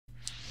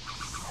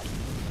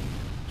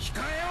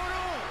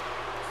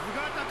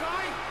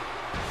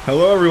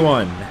Hello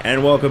everyone,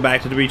 and welcome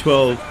back to the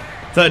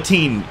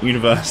W12-13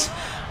 universe.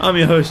 I'm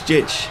your host,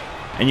 Jitch,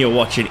 and you're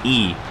watching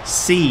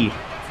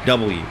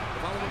ECW.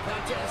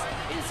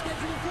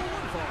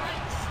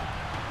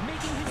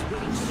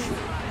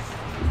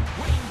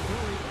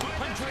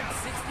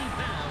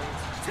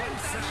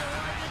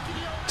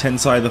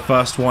 Tensai, the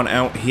first one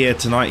out here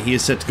tonight. He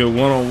is set to go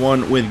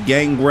one-on-one with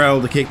Gangrel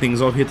to kick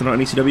things off here tonight on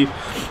ECW.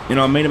 In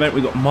our main event,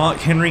 we've got Mark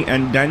Henry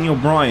and Daniel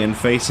Bryan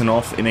facing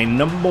off in a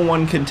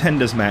 #1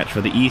 contenders match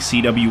for the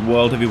ECW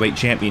World Heavyweight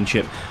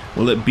Championship.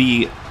 Will it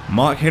be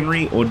Mark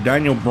Henry or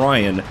Daniel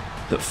Bryan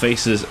that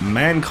faces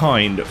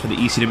Mankind for the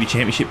ECW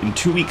Championship in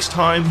 2 weeks'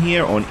 time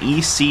here on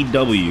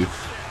ECW?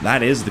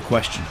 That is the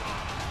question.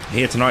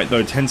 Here tonight,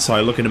 though,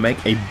 Tensai looking to make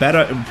a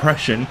better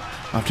impression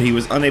after he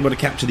was unable to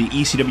capture the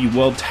ECW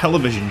World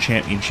Television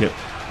Championship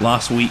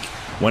last week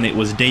when it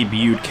was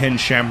debuted. Ken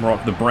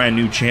Shamrock, the brand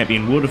new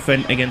champion, will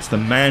defend against the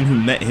man who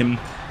met him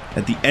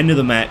at the end of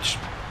the match.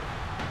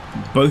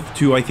 Both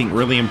two, I think,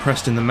 really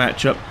impressed in the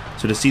matchup.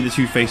 So to see the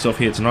two face off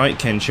here tonight,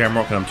 Ken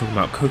Shamrock, and I'm talking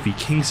about Kofi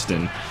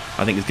Kingston,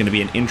 I think is going to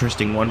be an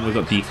interesting one. We've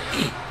got the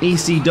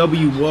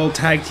ECW World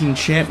Tag Team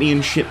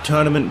Championship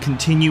tournament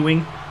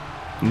continuing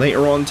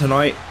later on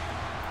tonight.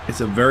 It's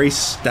a very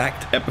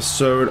stacked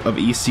episode of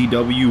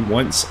ECW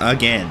once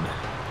again.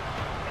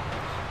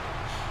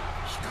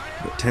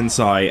 But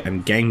Tensai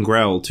and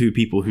Gangrel, two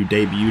people who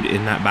debuted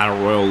in that Battle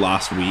Royal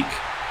last week.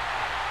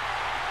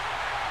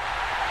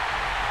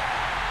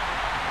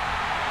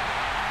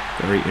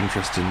 Very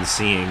interested in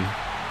seeing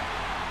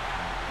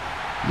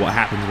what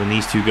happens when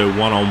these two go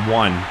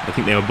one-on-one. I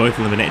think they were both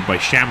eliminated by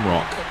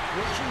Shamrock.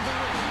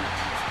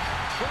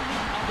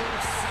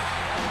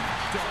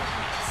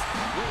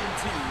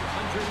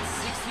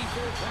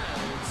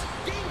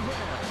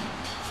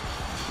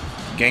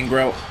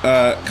 Gangrel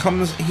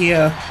comes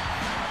here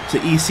to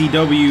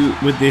ECW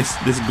with this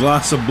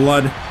glass of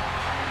blood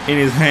in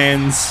his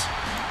hands,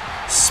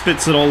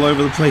 spits it all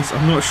over the place.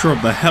 I'm not sure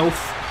of the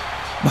health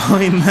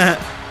behind that.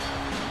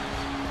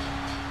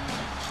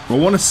 I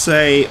want to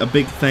say a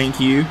big thank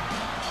you.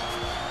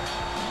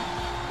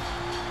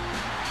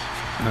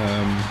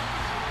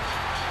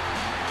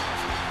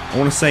 I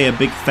want to say a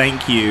big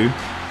thank you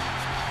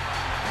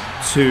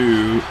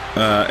to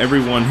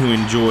everyone who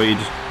enjoyed.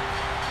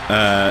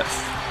 I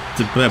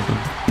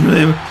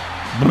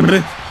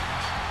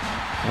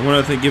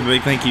want to give a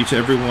big thank you to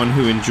everyone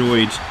who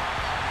enjoyed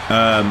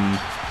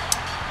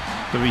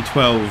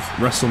W12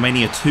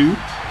 WrestleMania 2.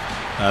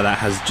 That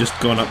has just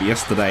gone up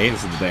yesterday.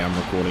 This is the day I'm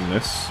recording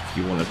this. If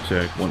you wanted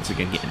to once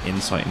again get an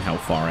insight in how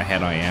far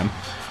ahead I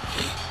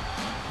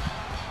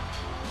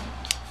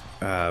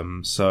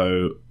am.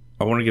 So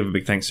I want to give a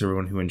big thanks to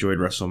everyone who enjoyed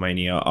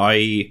WrestleMania.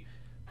 I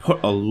put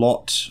a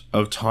lot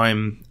of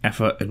time,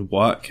 effort, and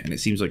work, and it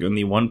seems like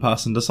only one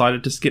person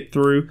decided to skip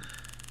through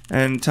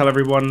and tell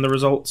everyone the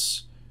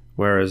results,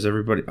 whereas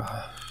everybody... do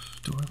I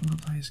want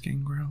to play as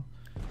Gangrel?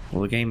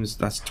 Well, the game's...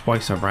 that's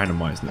twice I've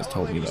randomized and it's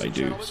told me that I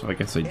do, so I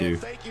guess I do.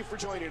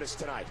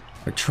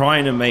 I'm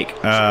trying to make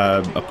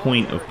a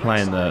point of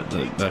playing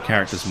the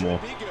characters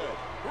more,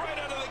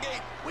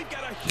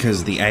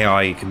 because the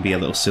AI can be a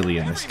little silly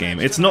in this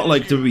game. It's not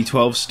like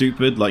WWE12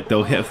 stupid, like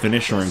they'll hit a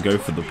finisher and go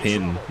for the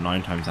pin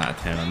 9 times out of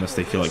 10, unless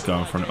they feel like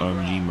going for an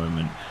OMG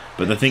moment.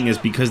 But the thing is,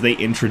 because they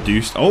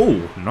introduced...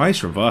 oh,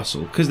 nice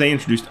reversal. Because they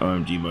introduced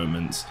OMG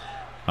moments,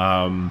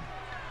 that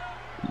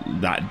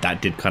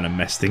did kind of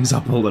mess things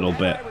up a little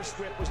bit.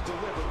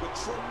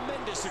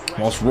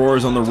 Whilst Raw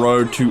is on the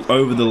road to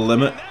Over the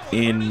Limit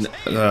in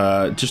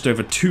just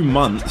over 2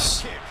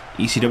 months,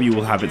 ECW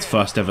will have its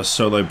first ever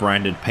solo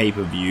branded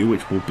pay-per-view,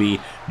 which will be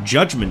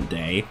Judgment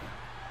Day.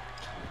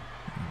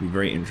 It'll be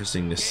very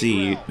interesting to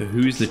see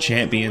who's the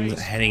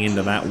champions heading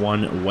into that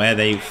one, where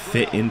they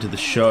fit into the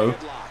show.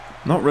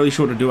 Not really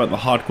sure what to do about the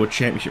Hardcore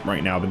Championship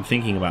right now. I've been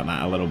thinking about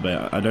that a little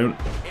bit. I don't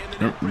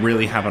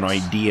really have an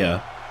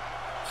idea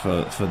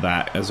for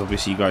that, as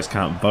obviously you guys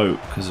can't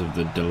vote because of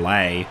the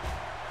delay.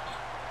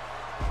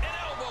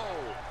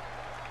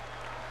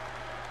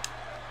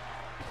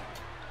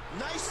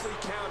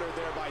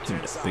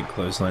 Big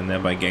clothesline there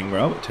by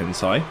Gangrel, but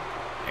Tensai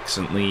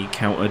excellently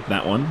countered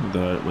that one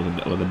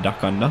with a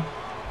duck under.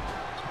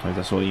 Sometimes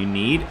that's all you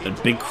need. A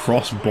big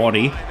cross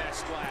body.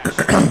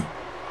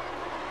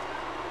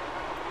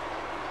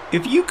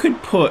 If you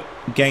could put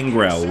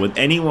Gangrel with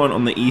anyone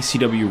on the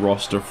ECW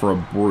roster for a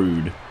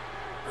brood,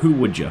 who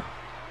would you?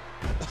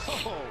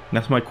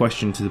 That's my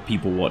question to the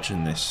people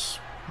watching this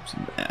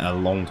a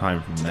long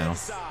time from now.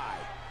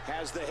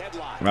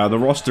 The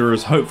roster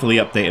is hopefully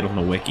updated on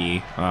the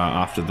wiki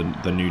after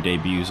the new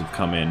debuts have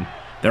come in.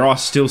 There are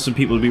still some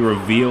people to be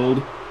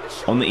revealed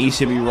on the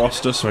ECW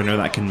roster, so I know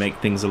that can make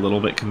things a little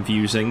bit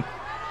confusing.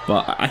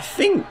 But I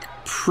think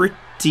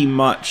pretty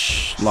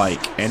much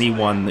like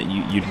anyone that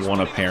you'd want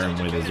to pair him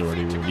with is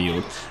already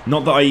revealed.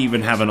 Not that I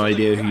even have an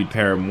idea who you'd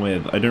pair him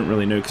with. I don't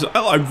really know, because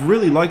I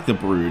really like the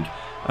Brood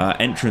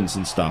entrance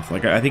and stuff.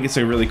 Like, I think it's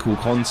a really cool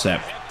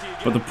concept.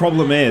 But the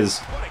problem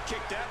is,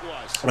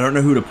 I don't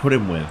know who to put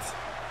him with.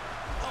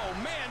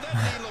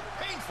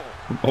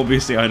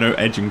 Obviously, I know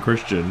Edge and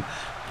Christian,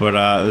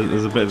 But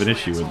there's a bit of an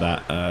issue with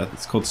that.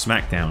 It's called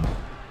SmackDown.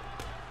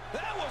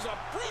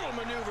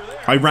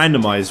 I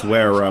randomized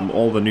where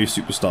all the new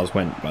superstars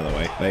went, by the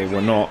way. They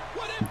were not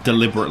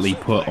deliberately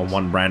put on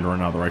one brand or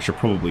another. I should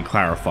probably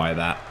clarify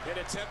that.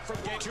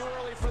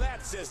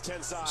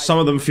 Some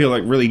of them feel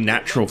like really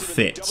natural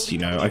fits, you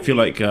know. I feel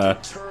like,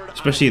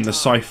 especially in the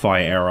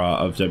sci-fi era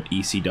of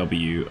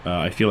ECW,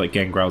 I feel like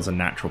Gangrel's a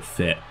natural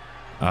fit.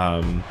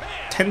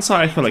 Tensai,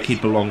 I feel like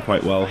he'd belong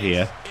quite well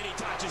here,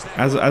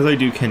 as I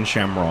do Ken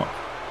Shamrock.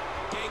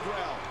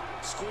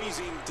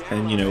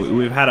 And, you know,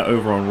 we've had it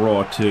over on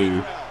Raw,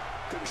 too.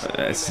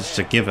 It's just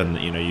a given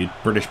that, you know, you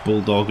British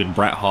Bulldog and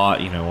Bret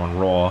Hart, you know, on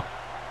Raw.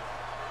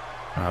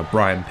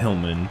 Brian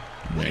Pillman,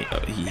 you know,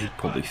 he'd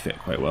probably fit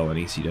quite well in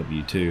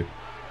ECW too.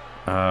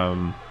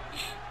 Tensai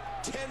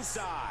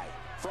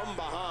from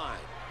behind.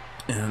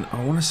 And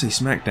I want to say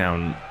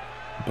SmackDown,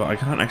 but I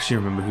can't actually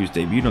remember who's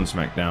debuted on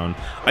SmackDown.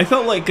 I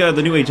felt like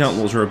the New Age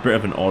Outlaws were a bit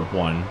of an odd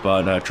one,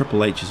 but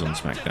Triple H is on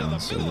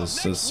SmackDown, so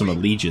there's some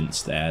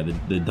allegiance there.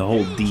 The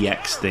whole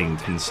DX thing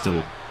can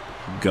still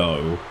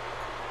go.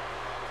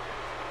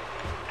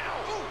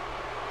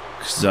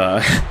 Because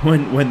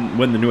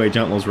when the New Age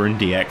Outlaws were in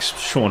DX,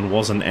 Shawn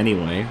wasn't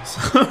anyway,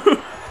 so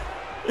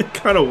it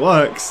kind of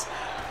works.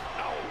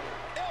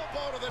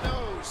 Elbow to the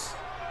nose.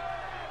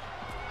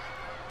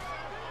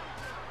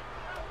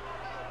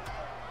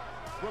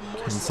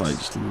 Tensai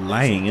just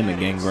laying into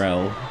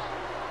Gangrel.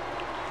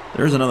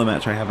 There is another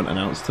match I haven't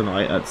announced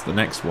tonight. That's the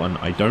next one.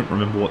 I don't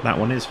remember what that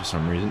one is for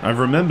some reason. I've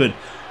remembered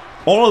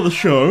all of the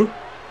show,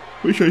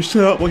 which I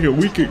set up like a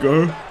week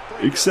ago.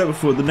 Except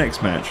for the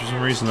next match. For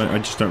some reason, I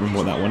just don't remember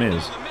what that one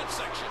is.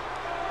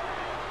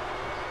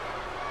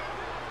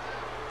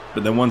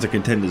 But then one's a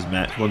Contenders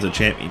match, one's a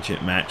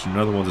championship match, and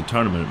another one's a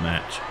tournament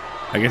match.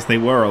 I guess they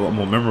were a lot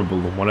more memorable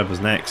than whatever's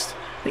next.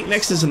 I think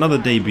next is another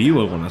debut,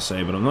 I want to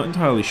say, but I'm not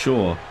entirely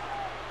sure.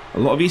 A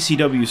lot of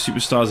ECW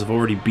superstars have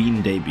already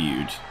been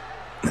debuted.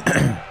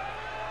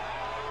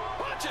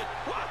 Watch it!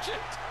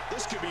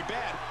 This could be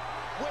bad.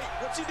 Wait,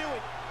 what's he doing?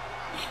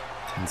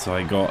 And so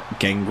I got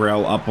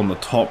Gangrel up on the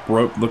top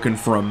rope looking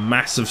for a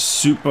massive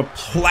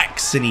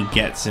superplex, and he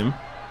gets him.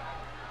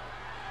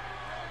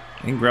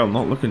 Gangrel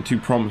not looking too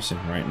promising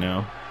right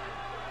now.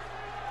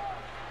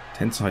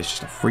 Tensai's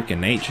just a freak of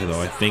nature though,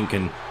 I think,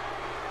 and...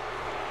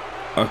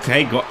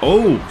 Okay, got...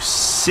 Oh!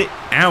 Sit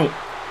out!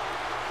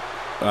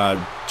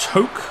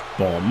 Choke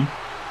bomb.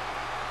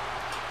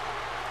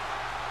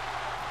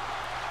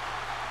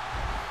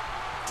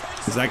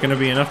 Is that going to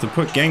be enough to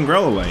put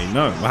Gangrel away?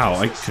 No. Wow,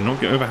 I cannot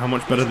get over how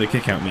much better the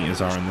kick-out meters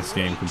are in this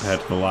game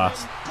compared to the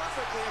last.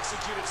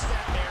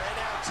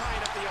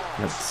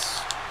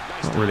 That's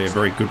not really a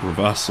very good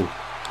reversal,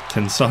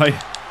 Tensai.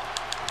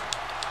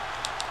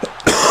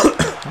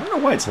 I don't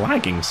know why it's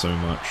lagging so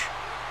much.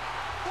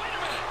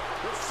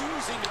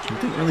 I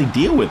didn't really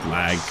deal with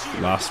lag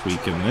last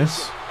week in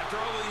this.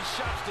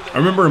 I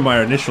remember in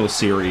my initial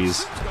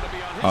series,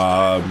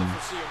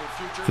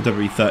 for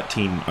WWE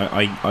 13,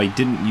 I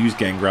didn't use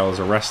Gangrel as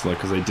a wrestler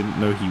because I didn't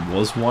know he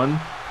was one.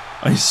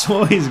 I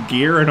saw his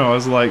gear and I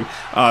was like,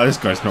 oh, this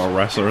guy's not a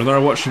wrestler. And then I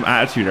watched some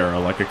Attitude Era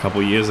like a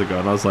couple years ago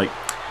and I was like,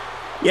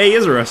 yeah, he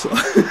is a wrestler.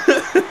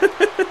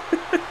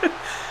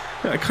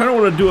 I kind of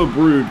want to do a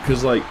Brood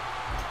because, like,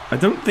 I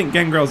don't think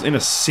Gangrel's in a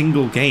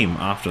single game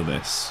after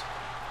this.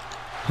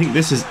 I think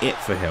this is it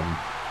for him.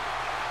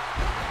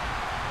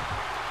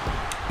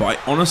 But I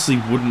honestly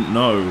wouldn't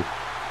know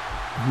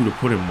who to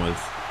put him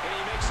with.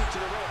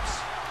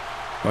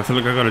 I feel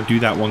like I gotta do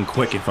that one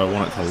quick if I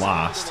want it to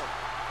last.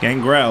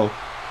 Gangrel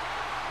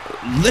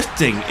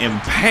lifting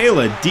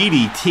Impaler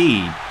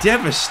DDT.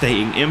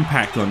 Devastating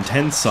impact on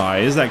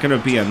Tensai. Is that gonna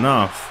be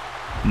enough?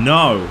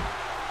 No.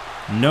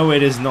 No,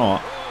 it is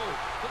not.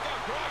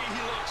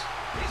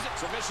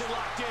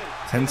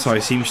 Tensai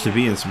seems to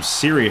be in some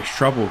serious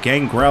trouble.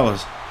 Gangrel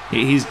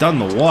he's done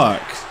the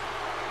work.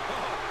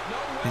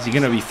 Is he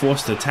gonna be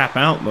forced to tap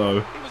out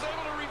though?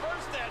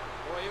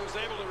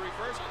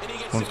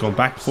 One's gone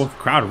back and forth. The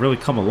crowd really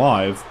come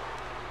alive.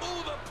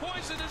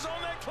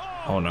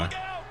 Oh no.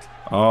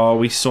 Oh,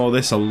 we saw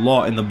this a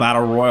lot in the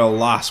Battle Royal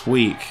last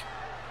week.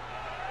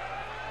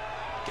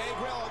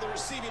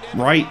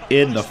 Right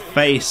in the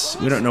face.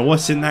 We don't know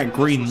what's in that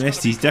green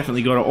mist. He's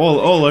definitely got it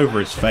all over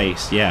his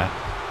face. Yeah.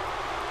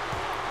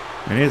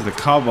 And here's the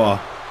cover.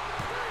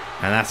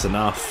 And that's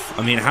enough.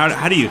 I mean,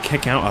 how do you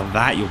kick out of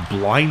that? You're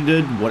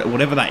blinded.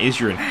 Whatever that is,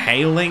 you're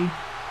inhaling.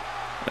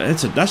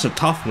 That's a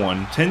tough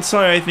one.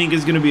 Tensai, I think,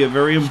 is going to be a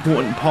very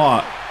important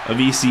part of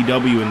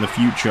ECW in the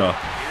future.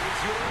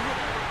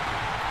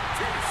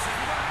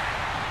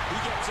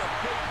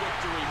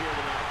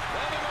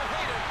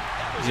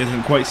 He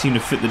doesn't quite seem to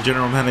fit the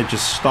general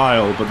manager's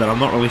style, but then I'm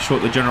not really sure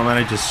what the general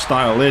manager's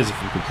style is,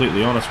 if I'm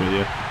completely honest with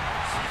you.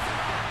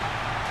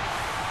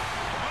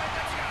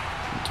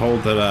 I'm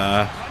told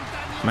that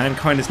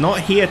Mankind is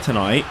not here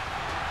tonight,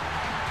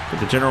 but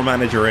the general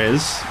manager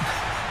is.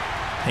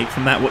 Take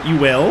from that what you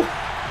will.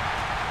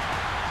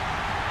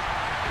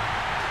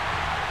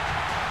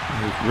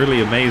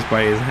 Really amazed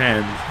by his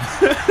hand.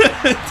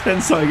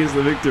 Tensai gets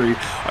the victory.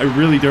 I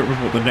really don't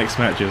remember what the next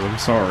match is. I'm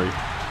sorry.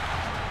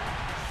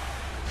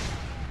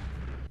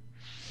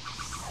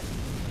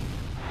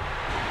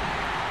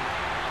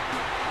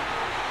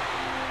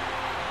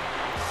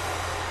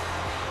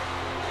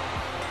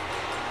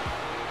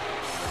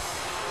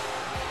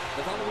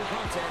 The following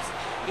contest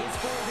is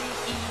for the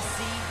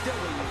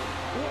ECW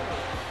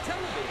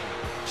Television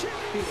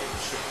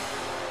Championship.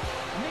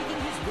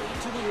 Making his way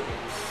to the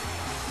ring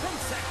from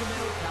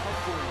Sacramento,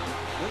 California,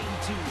 weighing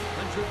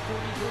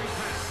 243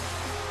 pounds.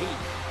 He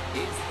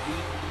is the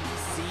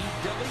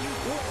ECW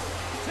World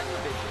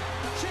Television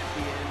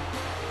Champion,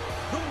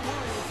 the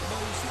world's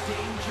most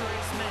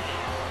dangerous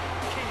man,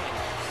 Ken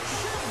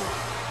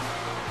Shamrock.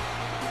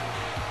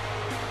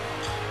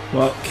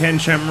 Well, Ken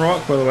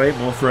Shamrock, by the way,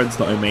 more threads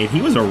that I made.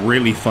 He was a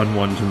really fun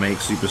one to make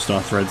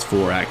superstar threads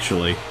for,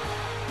 actually.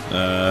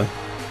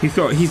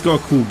 He's got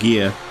cool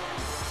gear.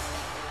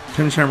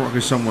 Ken Shamrock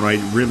is someone I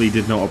really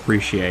did not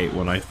appreciate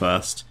when I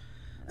first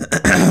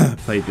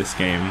played this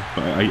game,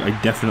 but I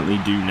definitely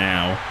do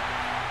now.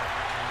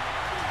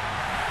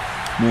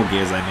 More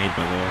gears I made,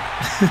 by the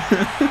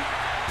way.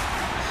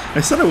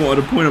 I said I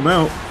wanted to point them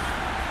out.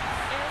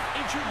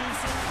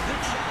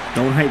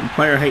 Don't hate the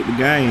player, hate the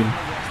game.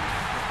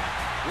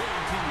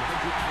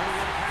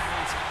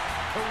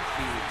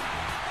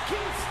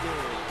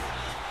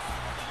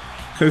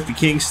 Kofi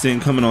Kingston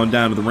coming on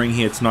down to the ring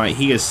here tonight.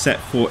 He is set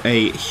for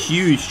a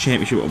huge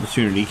championship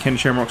opportunity. Ken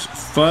Shamrock's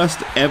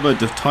first ever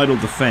title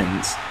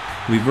defense.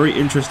 It'll be very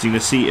interesting to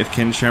see if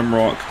Ken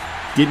Shamrock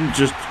didn't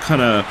just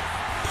kind of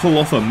pull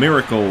off a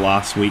miracle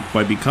last week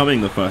by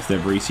becoming the first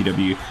ever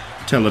ECW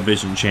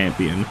Television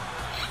Champion.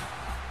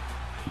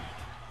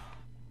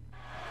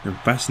 I'm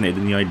fascinated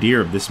in the idea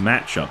of this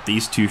matchup.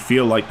 These two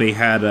feel like they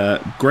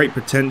had great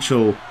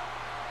potential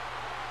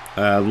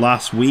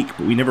last week,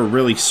 but we never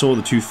really saw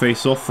the two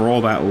face off for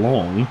all that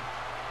long.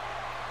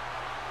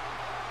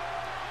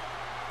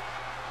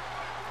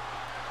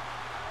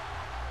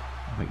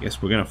 I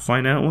guess we're gonna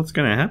find out what's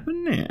gonna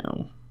happen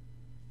now.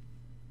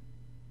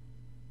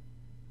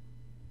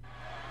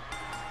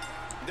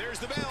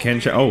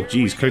 Oh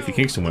geez, Kofi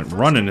Kingston went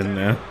running in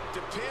there.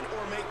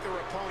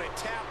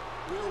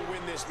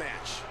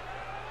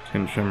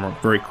 Ken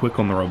Shamrock very quick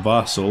on the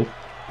reversal.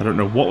 I don't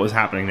know what was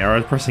happening there. I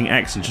was pressing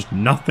X and just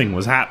nothing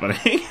was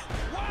happening.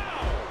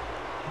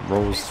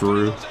 Rolls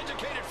through.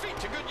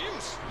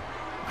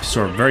 I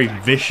saw a very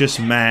vicious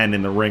man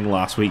in the ring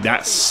last week.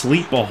 That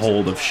sleeper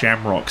hold of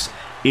Shamrock's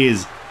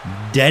is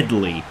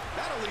deadly,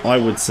 I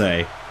would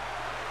say.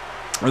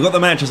 I got the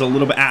matches a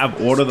little bit out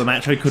of order. The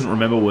match I couldn't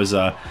remember was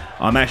our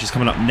match is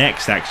coming up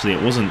next. Actually,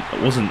 it wasn't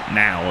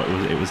now.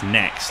 It was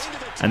next,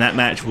 and that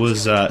match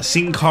was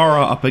Sin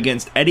Cara up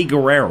against Eddie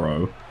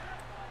Guerrero.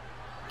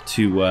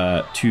 Two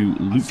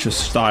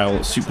lucha-style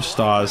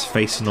superstars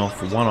facing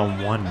off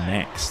one-on-one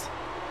next.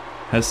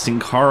 Has Sin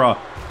Cara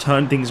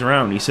turned things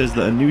around? He says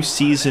that a new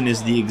season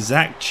is the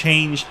exact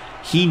change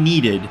he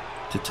needed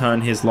to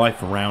turn his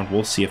life around.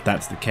 We'll see if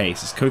that's the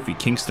case. It's Kofi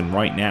Kingston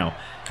right now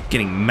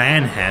getting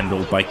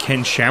manhandled by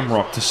Ken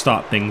Shamrock to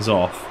start things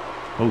off.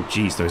 Oh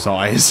geez, those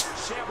eyes.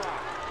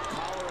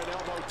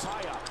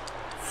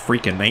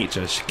 Freaking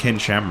nature, Ken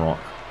Shamrock.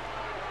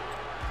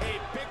 A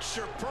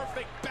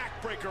picture-perfect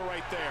backbreaker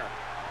right there.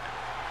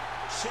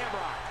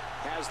 Shamrock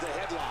has the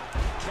headlock.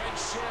 Ken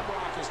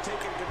Shamrock has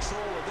taken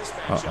control of this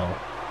matchup.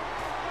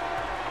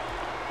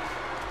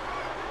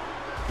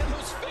 And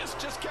those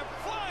fists just kept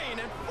flying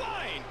and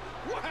flying.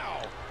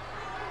 Wow.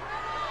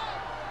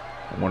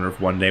 I wonder if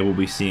one day we'll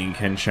be seeing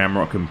Ken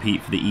Shamrock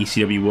compete for the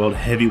ECW World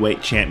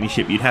Heavyweight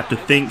Championship. You'd have to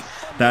think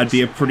that'd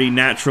be a pretty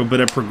natural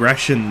bit of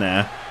progression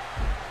there.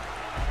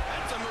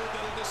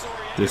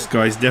 This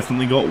guy's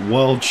definitely got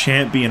world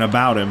champion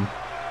about him.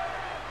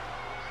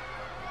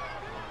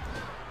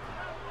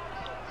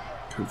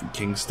 Kofi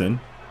Kingston.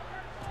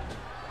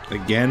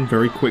 Again,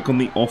 very quick on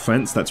the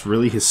offense. That's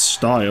really his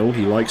style.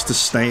 He likes to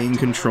stay in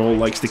control,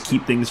 likes to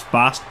keep things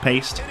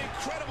fast-paced.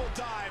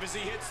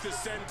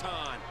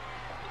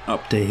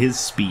 Up to his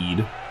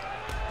speed.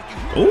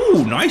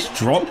 Oh, nice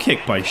drop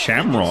kick by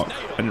Shamrock.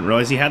 I didn't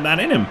realize he had that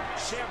in him.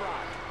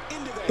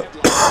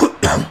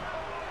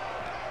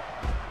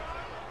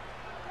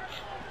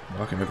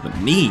 Walking over the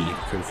knee,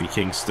 Kofi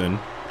Kingston.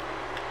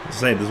 As I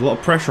say, there's a lot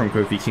of pressure on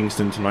Kofi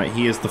Kingston tonight.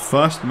 He is the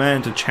first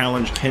man to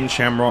challenge Ken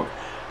Shamrock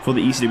for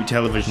the ECW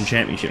Television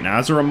Championship. Now,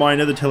 as a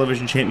reminder, the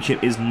Television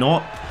Championship is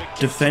not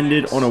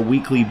defended on a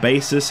weekly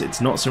basis.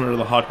 It's not similar to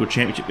the Hardcore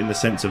Championship in the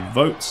sense of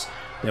votes.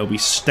 There will be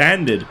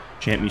standard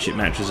championship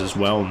matches as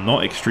well,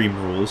 not Extreme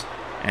Rules,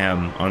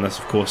 unless,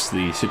 of course,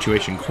 the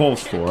situation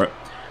calls for it.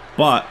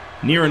 But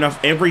near enough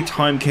every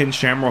time Ken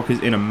Shamrock is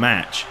in a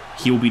match,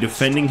 he will be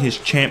defending his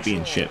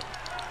championship.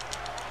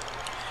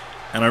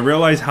 And I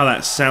realize how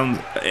that sounds.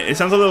 It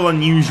sounds a little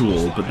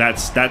unusual, but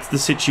that's the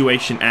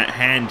situation at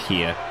hand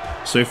here.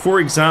 So, for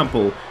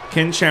example,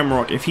 Ken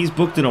Shamrock, if he's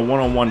booked in a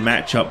one-on-one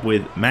matchup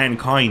with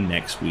Mankind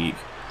next week,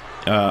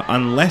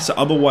 unless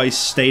otherwise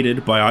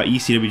stated by our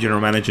ECW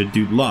General Manager,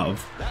 Dude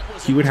Love,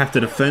 he would have to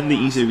defend the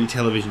ECW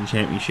Television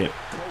Championship.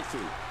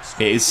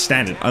 It is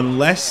standard.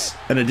 Unless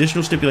an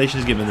additional stipulation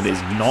is given that it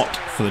is not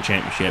for the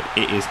championship,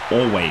 it is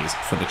always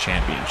for the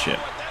championship.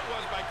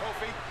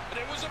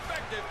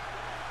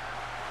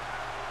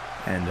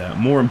 And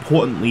more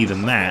importantly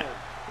than that,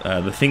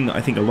 the thing that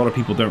I think a lot of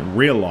people don't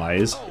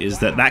realize is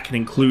that that can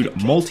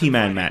include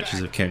multi-man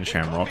matches of Ken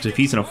Shamrock. So if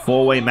he's in a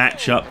four-way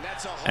matchup,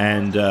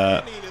 and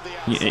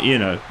you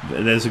know,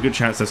 there's a good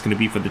chance that's going to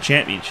be for the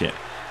championship.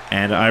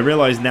 And I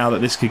realize now that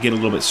this could get a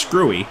little bit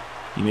screwy.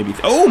 You may be,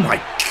 oh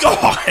my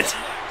god!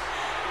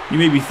 You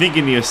may be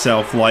thinking to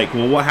yourself, like,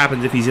 well, what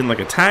happens if he's in like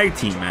a tag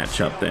team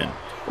matchup then?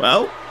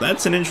 Well,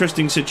 that's an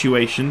interesting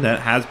situation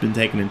that has been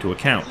taken into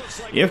account.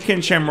 If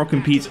Ken Shamrock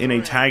competes in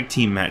a tag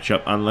team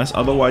matchup, unless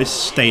otherwise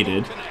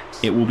stated,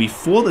 it will be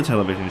for the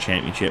television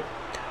championship,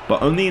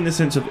 but only in the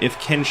sense of if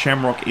Ken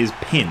Shamrock is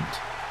pinned.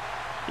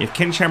 If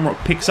Ken Shamrock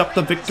picks up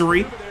the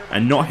victory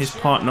and not his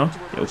partner,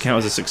 it will count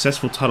as a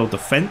successful title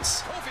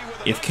defense.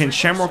 If Ken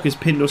Shamrock is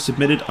pinned or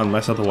submitted,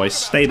 unless otherwise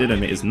stated,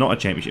 and it is not a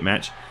championship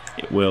match,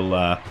 it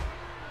will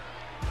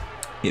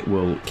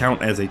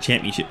count as a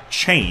championship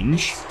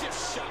change.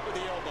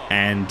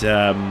 And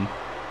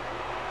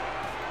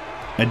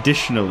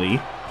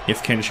additionally,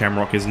 if Ken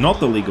Shamrock is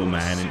not the legal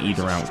man in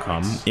either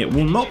outcome, it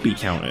will not be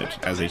counted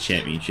as a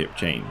championship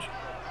change.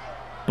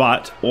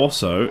 But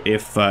also,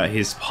 if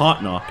his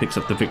partner picks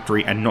up the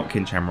victory and not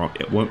Ken Shamrock,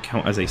 it won't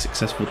count as a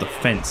successful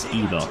defense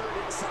either.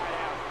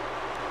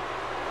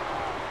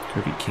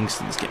 Kofi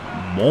Kingston's getting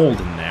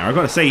mauled in there. I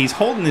gotta say, he's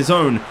holding his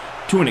own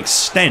to an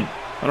extent.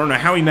 I don't know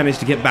how he managed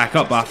to get back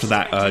up after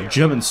that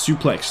German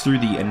suplex through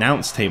the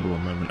announce table a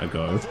moment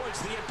ago.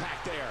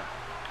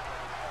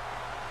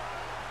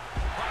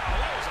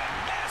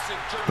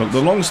 But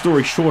the long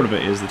story short of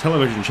it is the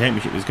television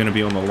championship is going to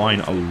be on the line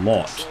a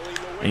lot.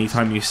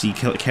 Anytime you see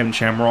Ken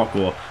Shamrock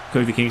or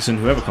Kofi Kingston,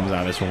 whoever comes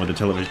out of this one with the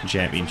television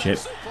championship,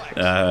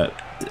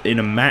 in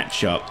a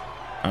matchup,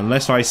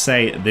 unless I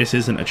say this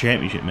isn't a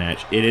championship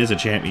match, it is a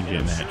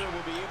championship match.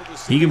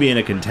 He can be in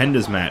a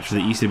Contenders match for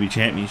the ECW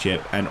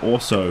Championship and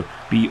also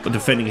be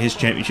defending his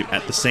championship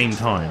at the same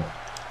time.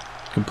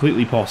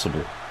 Completely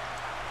possible.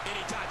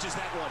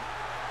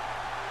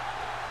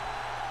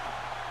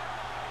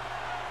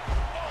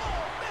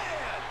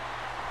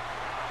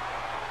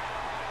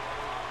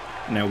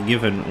 Now,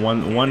 given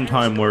one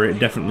time where it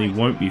definitely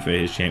won't be for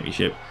his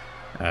championship,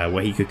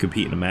 where he could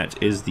compete in a match,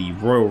 is the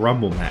Royal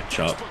Rumble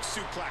matchup.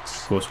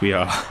 Of course, we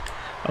are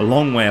a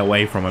long way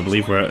away from, I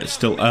believe we're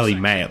still early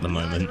May at the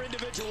moment.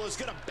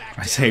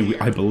 I say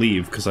I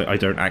believe because I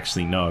don't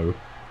actually know.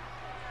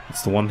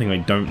 It's the one thing I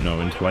don't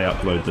know until I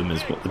upload them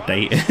is what the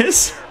date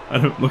is. I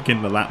don't look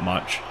into that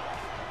much.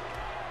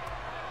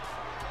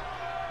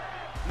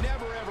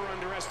 Never ever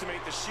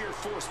underestimate the sheer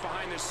force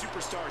behind this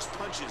superstar's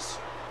punches.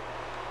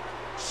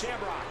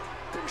 Shamrock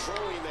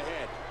controlling the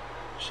head.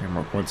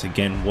 Shamrock once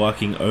again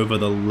working over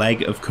the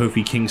leg of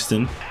Kofi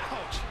Kingston.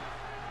 Ouch.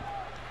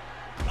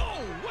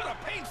 Oh, what a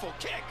painful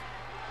kick.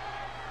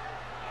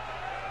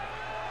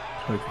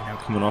 Kofi now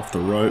coming off the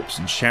ropes,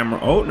 and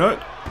Shamrock... Oh,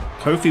 no!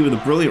 Kofi with a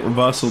brilliant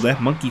reversal there.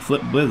 Monkey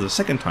flip. There's the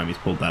second time he's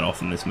pulled that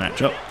off in this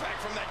matchup.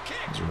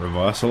 There's a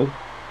reversal.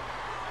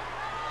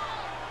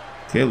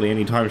 Clearly,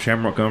 anytime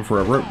Shamrock going for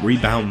a rope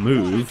rebound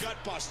move,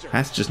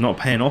 that's just not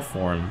paying off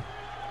for him.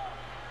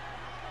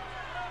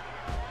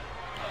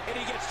 And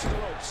he gets to the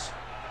ropes.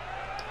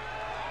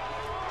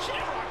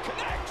 Shamrock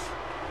connects.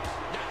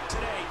 Not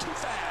today, too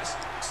fast.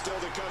 Still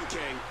the Gun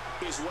King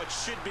is what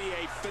should be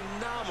a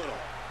phenomenal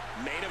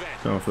main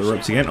event. Going for the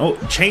ropes again. Oh,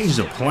 change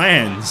of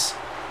plans.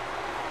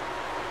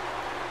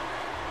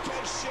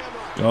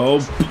 Oh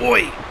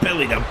boy,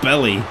 belly to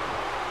belly.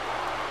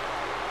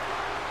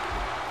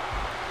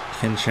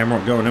 Ken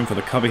Shamrock going in for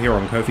the cover here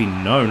on Kofi.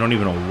 No, not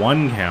even a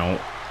 1 count.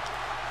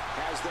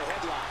 Has the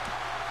headlock.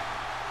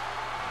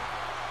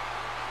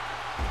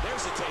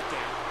 There's a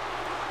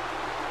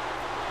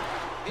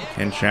takedown.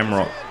 Ken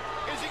Shamrock.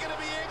 Is he going to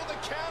be able to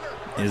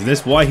counter? Is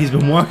this why he's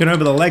been working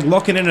over the leg,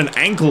 locking in an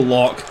ankle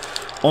lock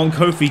on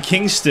Kofi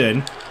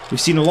Kingston?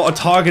 We've seen a lot of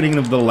targeting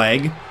of the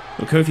leg,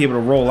 but Kofi able to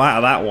roll out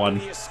of that one.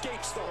 He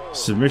escapes the hold.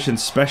 Submission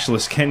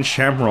specialist Ken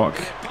Shamrock,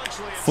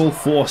 full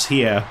force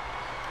here.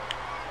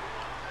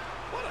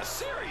 What a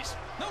series.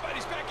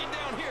 Nobody's backing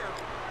down here.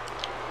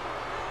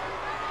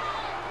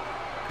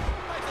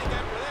 I think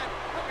after that,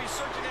 I'll be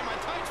searching in my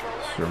tights for a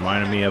wife. It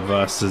reminded me of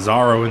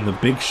Cesaro and the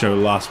Big Show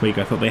last week.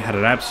 I thought they had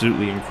an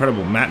absolutely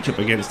incredible matchup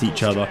against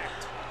each other.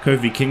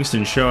 Kofi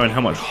Kingston showing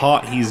how much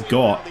heart he's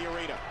got. The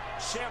arena.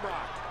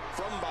 Shamrock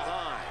from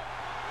behind.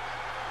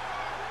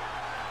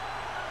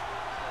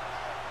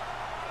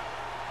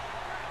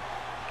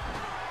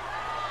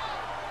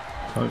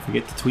 Don't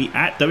forget to tweet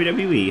at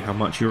WWE how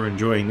much you're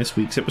enjoying this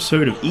week's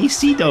episode of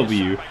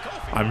ECW.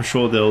 I'm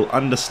sure they'll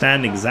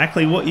understand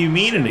exactly what you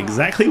mean and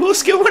exactly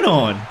what's going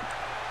on.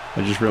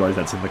 I just realized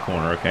that's in the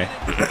corner, okay?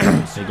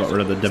 They got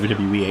rid of the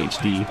WWE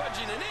HD.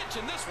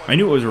 I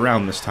knew it was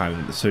around this time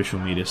that the social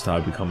media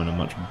started becoming a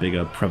much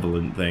bigger,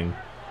 prevalent thing.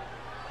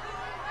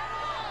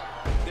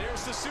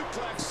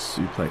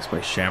 Suplex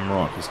by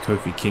Shamrock as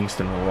Kofi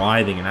Kingston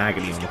writhing in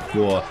agony on the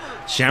floor.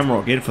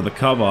 Shamrock in for the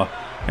cover,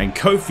 and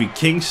Kofi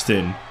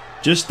Kingston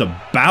just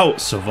about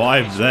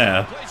survived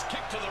there.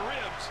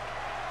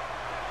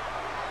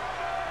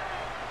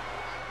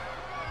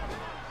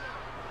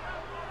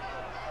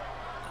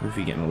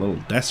 Kofi getting a little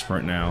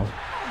desperate now.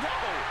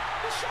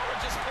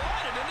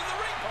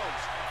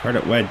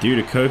 Credit where due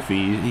to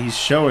Kofi, he's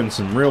showing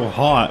some real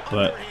heart,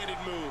 but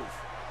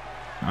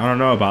I don't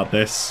know about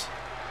this.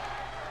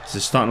 This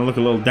is starting to look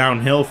a little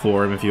downhill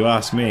for him, if you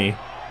ask me.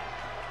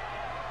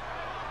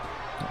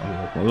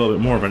 A little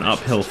bit more of an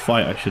uphill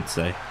fight, I should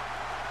say.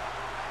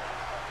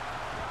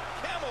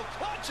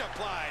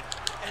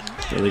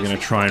 Are they going to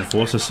try and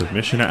force a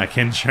submission at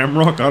Ken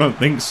Shamrock? I don't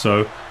think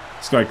so.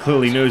 This guy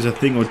clearly knows a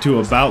thing or two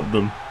about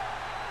them.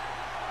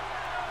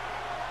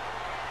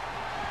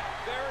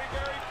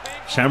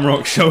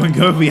 Shamrock showing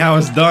Kofi how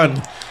it's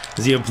done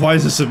as he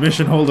applies a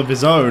submission hold of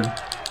his own.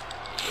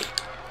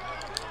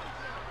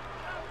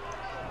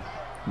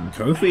 And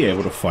Kofi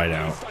able to fight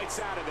out.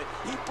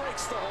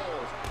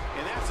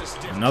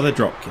 Another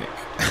drop kick.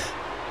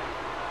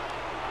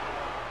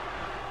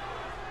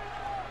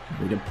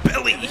 With a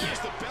belly.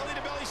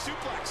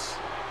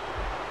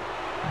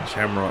 And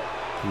Shamrock,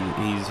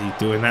 he's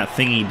doing that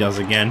thing he does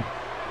again.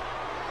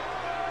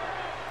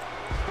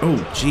 Oh,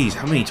 jeez,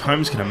 how many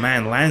times can a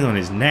man land on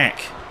his neck?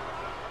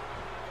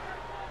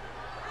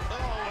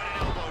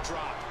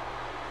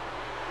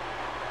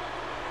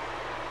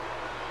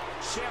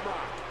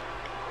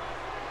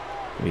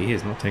 Well, he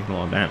is not taking a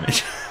lot of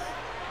damage.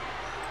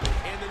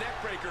 And the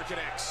neck breaker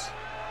connects.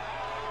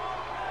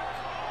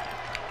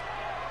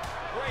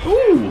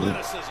 Ooh!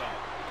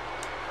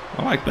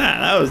 I like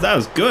that. That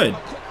was good.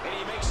 And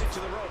he makes it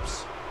to the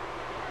ropes.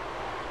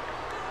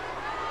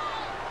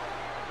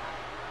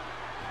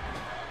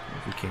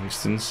 Kofi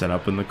Kingston set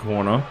up in the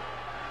corner.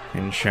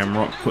 And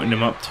Shamrock putting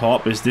him up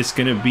top. Is this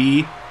going to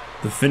be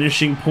the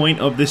finishing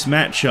point of this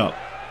matchup?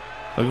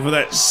 Looking for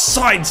that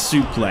side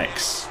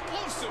suplex.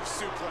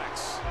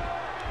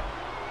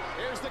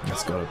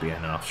 That's got to be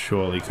enough,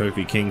 surely.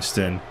 Kofi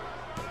Kingston.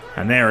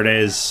 And there it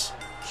is.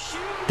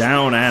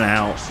 Down and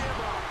out.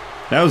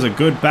 That was a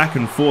good back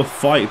and forth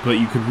fight, but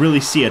you could really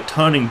see a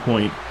turning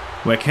point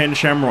where Ken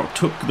Shamrock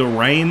took the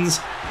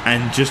reins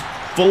and just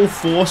full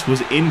force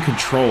was in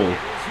control.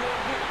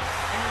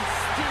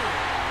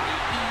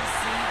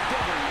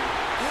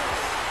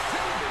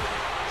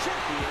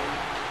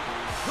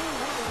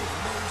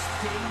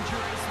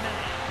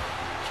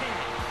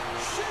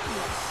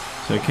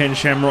 So Ken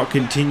Shamrock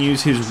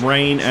continues his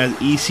reign as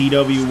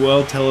ECW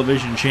World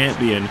Television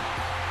Champion.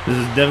 This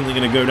is definitely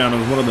going to go down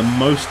as one of the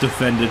most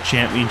defended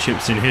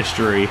championships in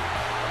history.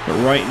 But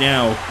right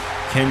now,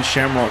 Ken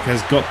Shamrock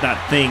has got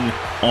that thing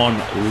on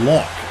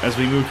lock as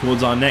we move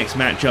towards our next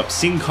matchup.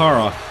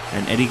 Cara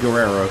and Eddie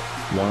Guerrero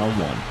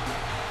one-on-one.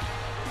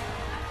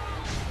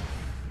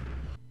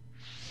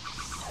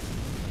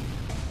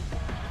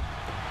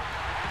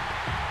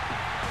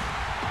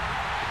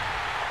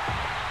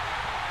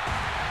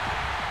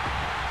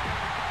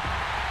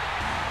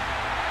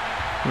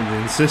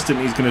 Insistent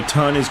he's going to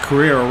turn his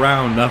career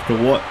around after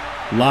what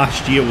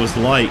last year was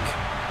like.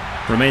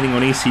 Remaining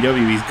on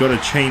ECW, he's got to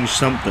change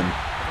something.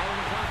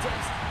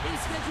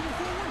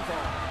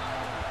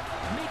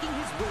 Making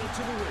his way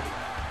to the ring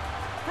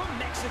from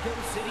Mexico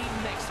City,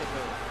 Mexico,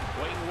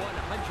 weighing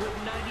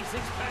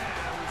 196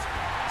 pounds,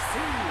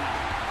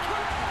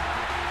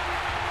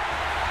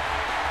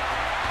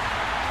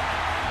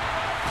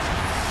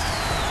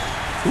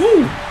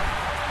 Woo!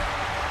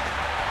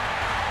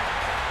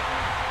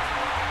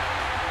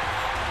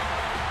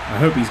 I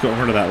hope he's got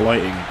rid of that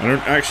lighting. I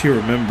don't actually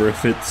remember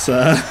if it's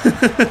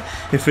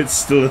if it's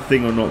still a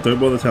thing or not. Don't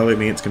bother telling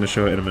me, it's going to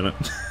show it in a minute.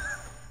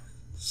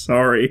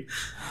 Sorry.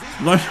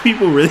 A lot of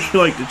people really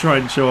like to try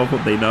and show off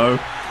what they know.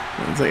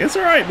 And it's like, it's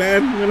alright,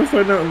 man. I'm going to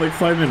find out in like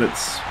 5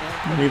 minutes.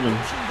 Not even.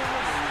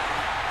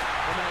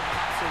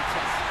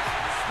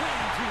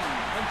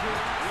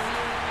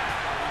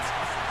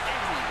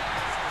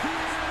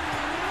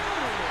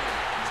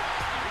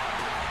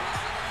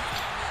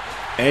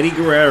 Eddie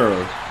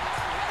Guerrero.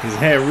 His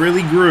hair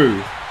really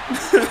grew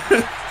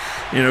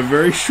in a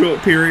very short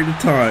period of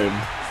time.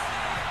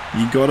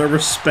 You gotta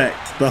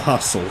respect the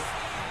hustle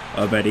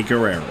of Eddie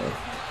Guerrero.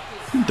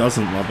 Who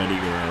doesn't love Eddie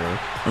Guerrero?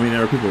 I mean,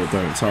 there are people that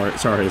don't.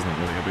 Sorry, he's not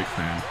really a big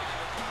fan.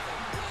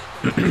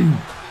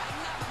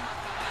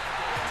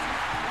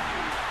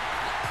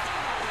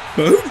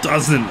 But who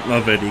doesn't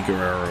love Eddie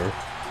Guerrero?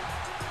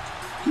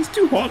 He's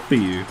too hot for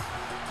you.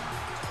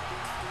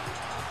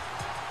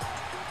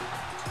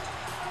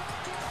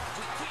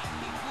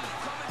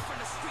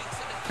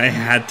 I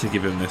had to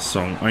give him this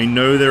song. I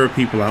know there are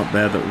people out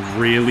there that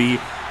really,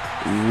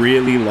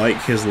 really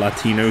like his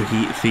Latino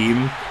Heat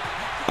theme.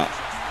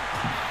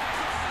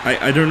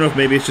 I don't know if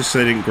maybe it's just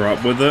I didn't grow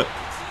up with it,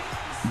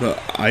 but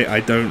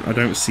I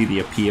don't see the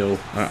appeal.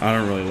 I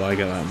don't really like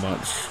it that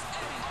much.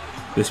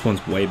 This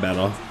one's way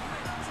better.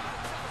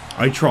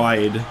 I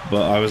tried,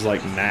 but I was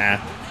like, nah,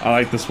 I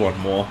like this one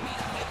more.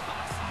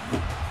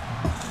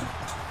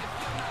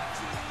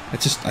 I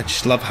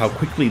just love how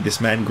quickly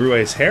this man grew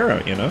his hair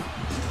out, you know?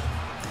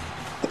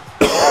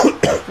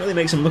 Really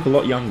makes him look a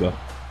lot younger.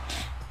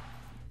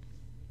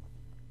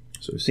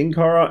 So Sin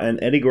Cara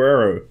and Eddie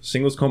Guerrero,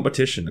 singles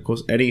competition. Of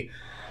course, Eddie,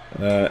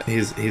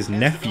 his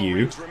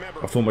nephew,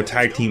 a former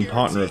tag team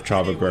partner of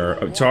Chavo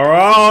Guerrero.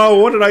 Oh,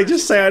 what did I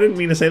just say? I didn't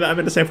mean to say that. I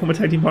meant to say a former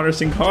tag team partner of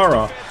Sin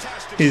Cara.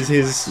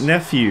 His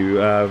nephew,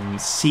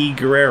 C.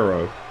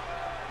 Guerrero.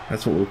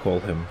 That's what we'll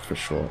call him for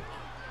short.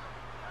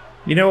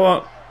 You know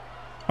what?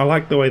 I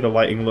like the way the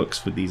lighting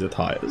looks with these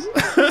attires.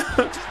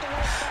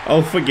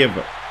 I'll forgive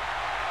it.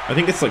 I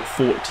think it's like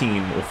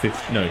 14 or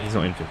 15. No, he's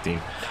not in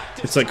 15.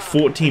 It's like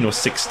 14 or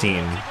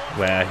 16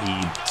 where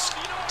he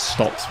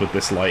stops with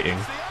this lighting.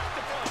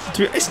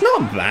 Dude, it's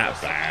not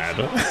that bad.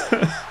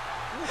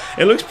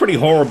 It looks pretty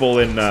horrible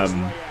in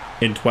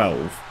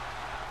 12.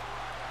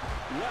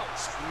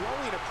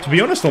 To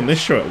be honest, on this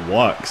show it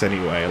works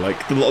anyway.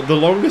 Like the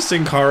longer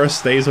Sin Cara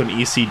stays on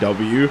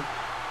ECW,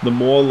 the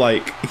more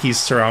like he's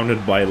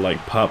surrounded by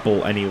like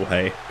purple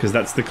anyway, because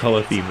that's the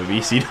color theme of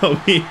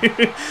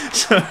ECW.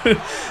 So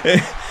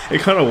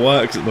it kind of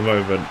works at the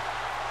moment.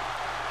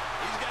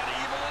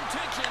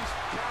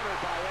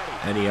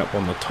 Eddie up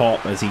on the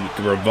top as he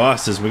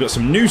reverses. We've got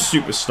some new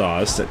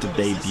superstars set to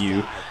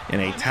debut in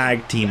a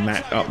tag team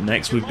match up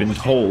next. We've been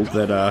told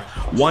that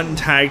one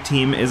tag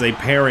team is a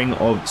pairing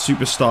of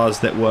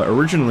superstars that were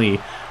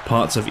originally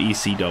parts of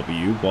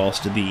ECW,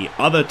 whilst the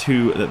other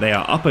two that they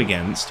are up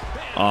against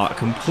are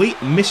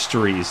complete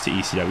mysteries to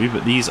ECW,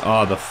 but these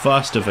are the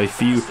first of a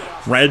few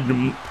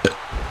randomly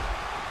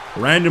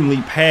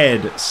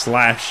paired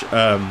slash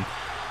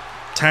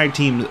tag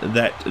teams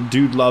that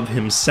Dude Love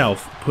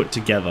himself put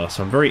together.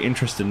 So I'm very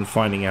interested in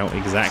finding out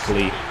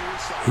exactly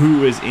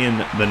who is in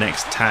the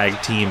next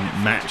tag team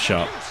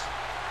matchup.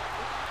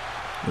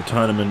 The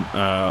tournament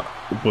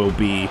will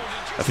be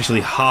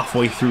officially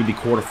halfway through the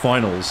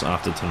quarterfinals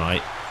after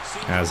tonight,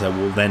 as I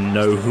will then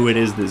know who it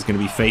is that's going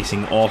to be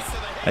facing off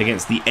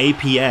against the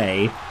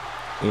APA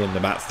in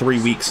about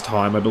 3 weeks'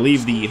 time. I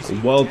believe the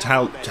World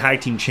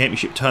Tag Team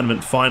Championship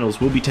Tournament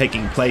Finals will be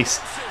taking place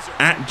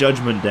at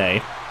Judgment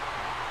Day.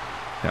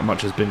 That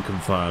much has been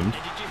confirmed.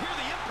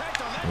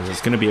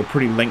 It's going to be a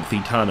pretty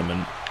lengthy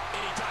tournament.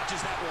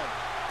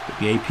 But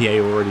the APA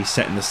already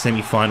set in the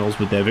semi-finals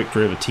with their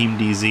victory over Team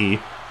DZ.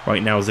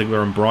 Right now,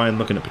 Ziggler and Bryan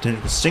looking at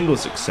potential single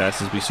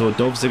success, as we saw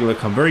Dolph Ziggler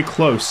come very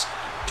close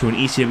to an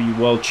ECW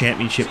World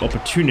Championship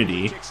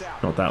opportunity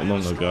not that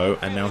long ago.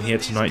 And now here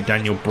tonight,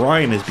 Daniel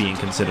Bryan is being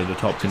considered a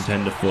top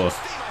contender for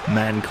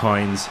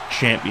Mankind's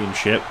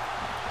championship.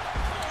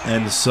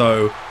 And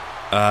so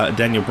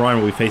Daniel Bryan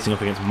will be facing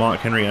off against Mark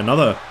Henry,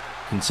 another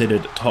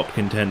considered top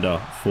contender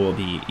for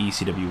the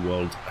ECW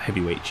World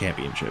Heavyweight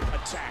Championship.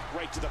 Attack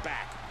right to the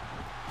back.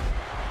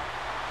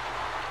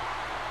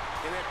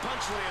 And that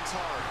punch lands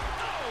hard.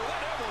 Oh,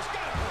 that elbow's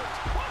gotta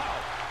hurt. Wow,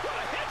 what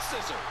a head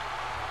scissor.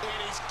 And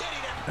he's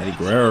getting it. Eddie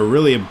Guerrero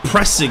really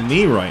impressing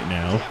me right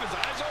now.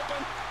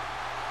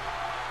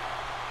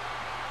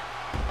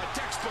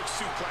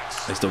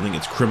 I still think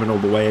it's criminal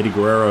the way Eddie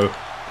Guerrero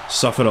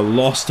suffered a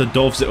loss to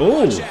Dolph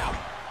Ziggler. Oh!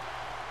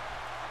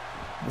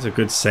 That's a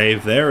good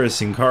save there as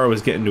Sin Cara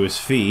was getting to his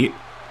feet.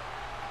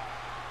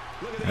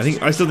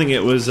 I still think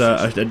it was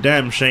a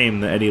damn shame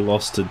that Eddie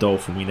lost to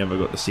Dolph and we never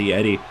got to see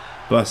Eddie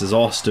versus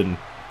Austin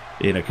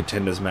in a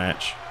Contenders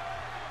match.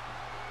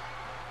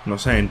 I'm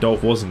not saying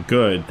Dolph wasn't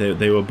good.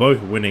 They were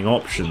both winning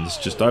options.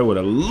 Just I would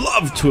have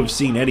loved to have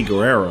seen Eddie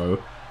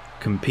Guerrero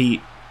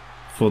compete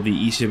for the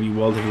ECW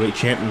World Heavyweight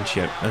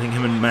Championship. I think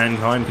him and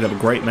Mankind could have a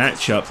great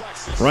matchup.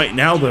 Right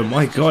now, though,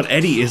 my God,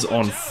 Eddie is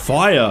on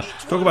fire.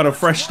 Talk about a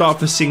fresh start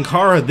for Sin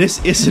Cara. This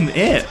isn't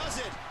it.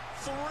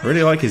 I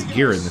really like his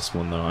gear in this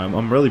one, though.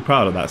 I'm really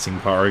proud of that Sin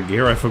Cara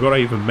gear. I forgot I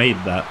even made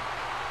that.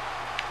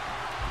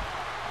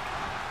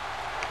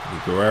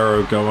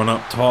 Guerrero going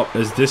up top.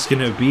 Is this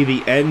going to be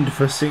the end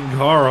for Sin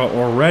Cara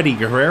already?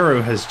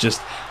 Guerrero has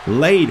just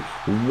laid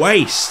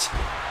waste.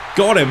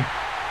 Got him.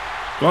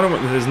 Got him.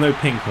 There's no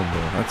pin combo.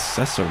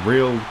 That's a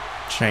real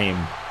shame.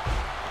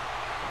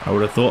 I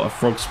would have thought a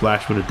frog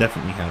splash would have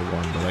definitely had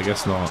one, but I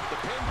guess not.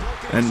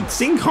 And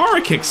Sin Cara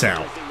kicks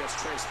out.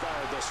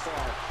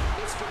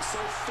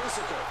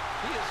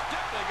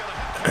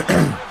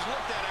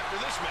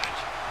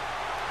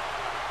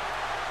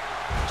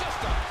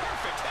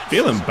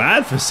 Feeling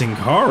bad for Sin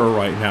Cara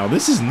right now.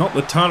 This is not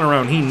the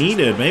turnaround he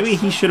needed. Maybe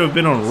he should have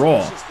been on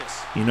Raw,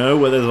 you know,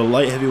 where there's a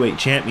light heavyweight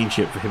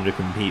championship for him to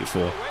compete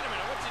for.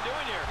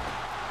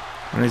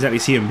 I don't exactly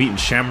see him beating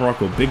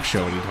Shamrock or Big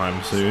Show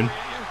anytime soon.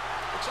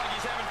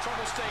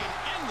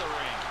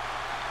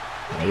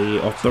 Hey,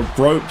 off the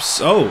ropes.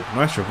 Oh,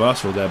 nice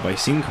reversal there by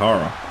Sin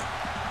Cara.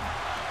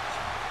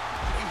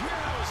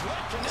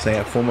 Say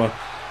a former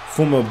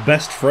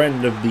best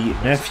friend of the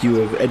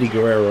nephew of Eddie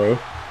Guerrero,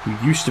 who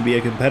used to be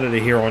a competitor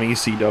here on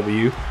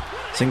ECW.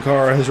 Sin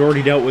Cara has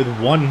already dealt with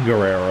one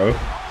Guerrero.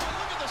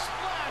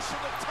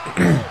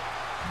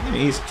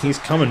 he's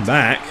coming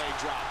back.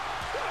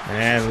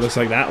 And it looks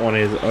like that one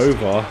is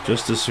over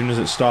just as soon as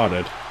it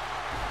started.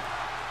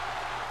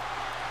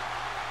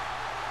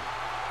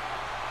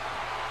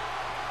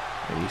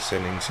 He's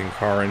sending Sin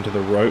Cara into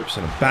the ropes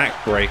and a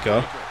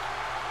backbreaker.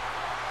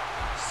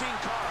 Sin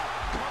Cara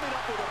coming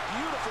up with a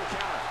beautiful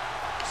counter.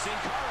 Sin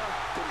Cara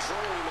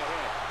controlling the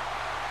head.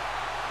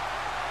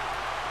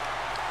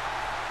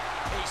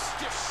 A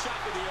stiff shot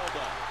to the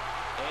elbow.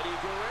 Eddie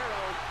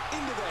Guerrero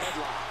into the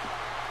headlock.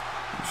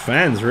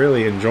 Fans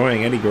really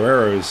enjoying Eddie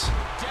Guerrero's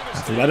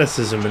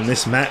athleticism in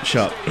this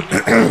matchup.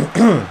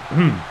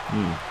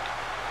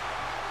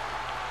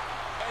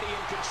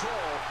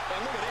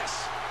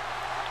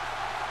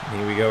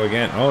 Here we go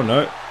again. Oh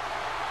no.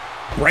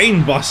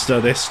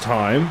 Brainbuster this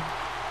time.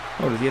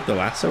 Oh, did he get the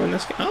lasso in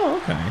this game? Oh,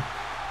 okay.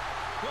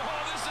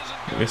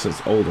 I guess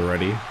it's old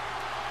already.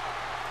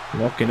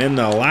 Locking in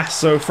the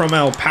lasso from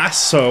El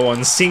Paso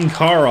on Sin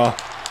Cara,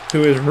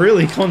 who is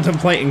really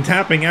contemplating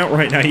tapping out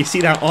right now. You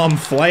see that arm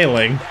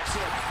flailing.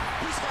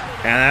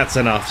 And that's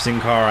enough. Sin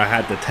Cara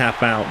had to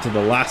tap out to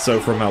the lasso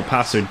from El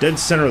Paso. Dead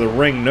center of the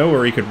ring,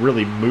 nowhere he could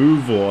really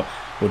move or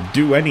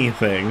do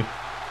anything.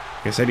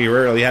 I guess Eddie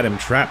rarely had him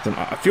trapped, and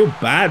I feel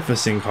bad for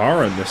Sin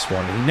Cara in this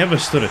one. He never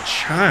stood a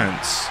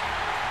chance.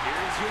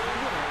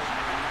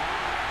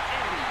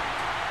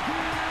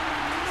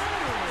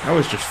 That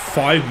was just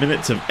 5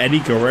 minutes of Eddie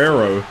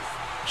Guerrero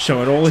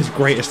showing all his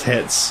greatest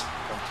hits.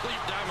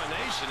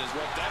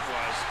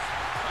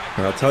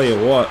 And I'll tell you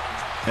what,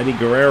 Eddie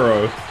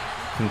Guerrero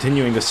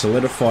continuing to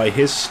solidify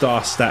his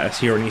star status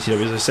here on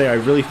ECW. As I say, I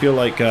really feel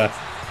like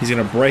he's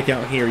going to break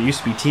out here. He used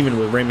to be teaming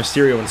with Rey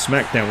Mysterio on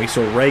SmackDown. We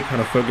saw Rey kind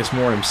of focus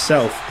more on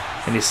himself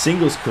and his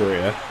singles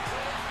career.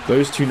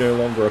 Those two no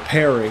longer are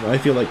pairing. I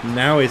feel like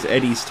now is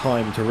Eddie's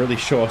time to really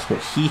show us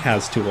what he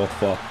has to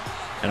offer.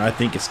 And I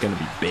think it's going to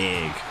be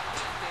big.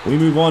 We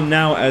move on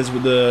now as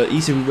with the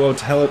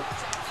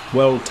ECW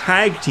World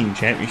Tag Team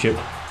Championship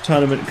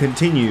tournament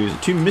continues.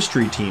 Two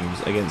mystery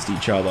teams against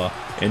each other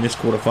in this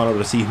quarterfinal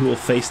to see who will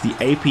face the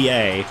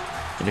APA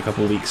in a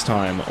couple of weeks'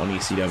 time on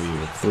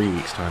ECW, or 3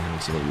 weeks' time on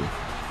ECW.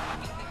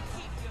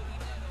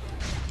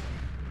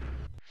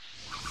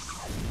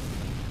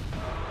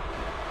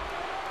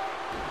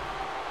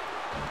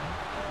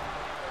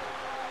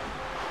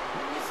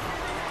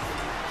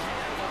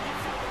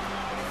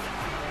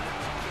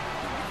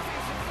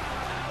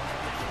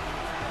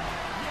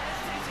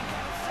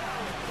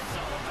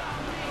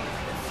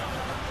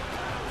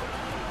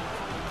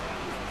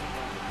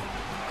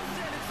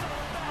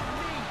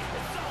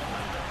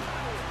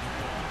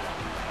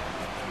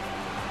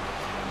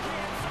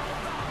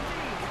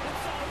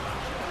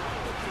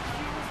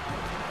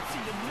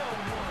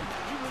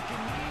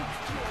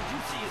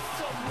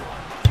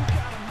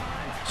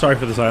 Sorry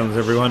for the silence,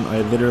 everyone.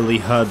 I literally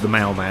heard the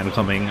mailman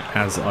coming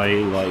as I,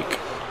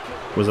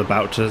 was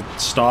about to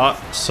start,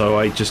 so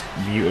I just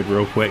muted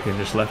real quick and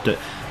just left it.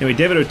 Anyway,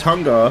 David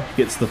Otunga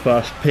gets the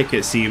first pick,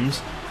 it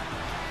seems.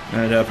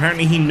 And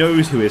apparently he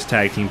knows who his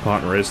tag team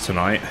partner is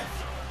tonight.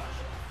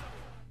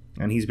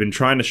 And he's been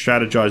trying to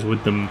strategize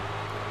with them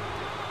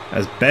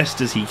as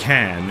best as he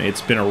can.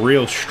 It's been a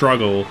real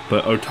struggle,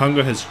 but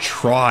Otunga has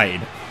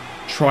tried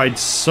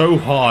so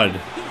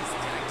hard.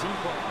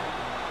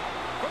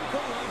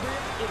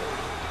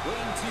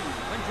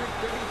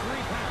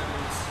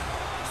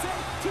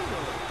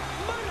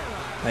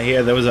 I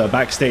hear there was a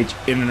backstage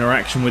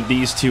interaction with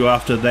these two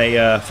after they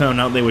found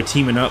out they were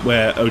teaming up,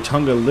 where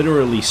Otunga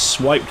literally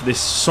swiped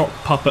this sock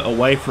puppet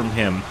away from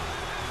him,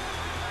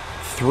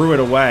 threw it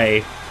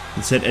away,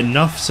 and said,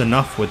 "Enough's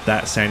enough with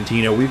that,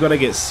 Santino. We've got to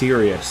get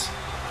serious.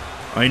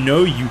 I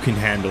know you can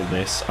handle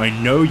this. I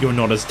know you're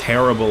not as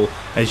terrible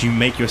as you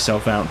make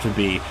yourself out to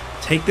be.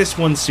 Take this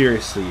one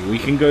seriously. We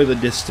can go the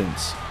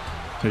distance."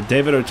 So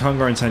David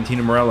Otunga and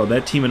Santino Marella, they're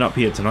teaming up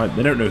here tonight.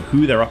 They don't know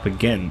who they're up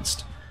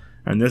against.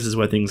 And this is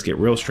where things get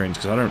real strange,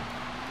 because I don't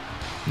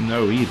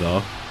know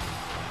either.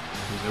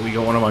 We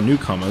got one of our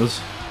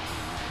newcomers.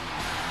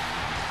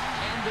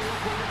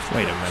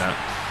 Wait a minute.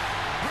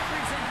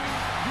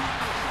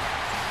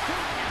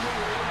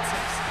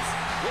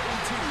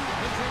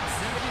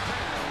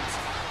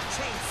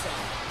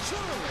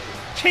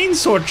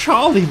 Chainsaw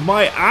Charlie,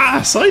 my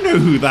ass! I know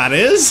who that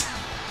is!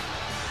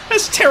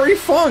 That's Terry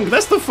Funk!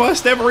 That's the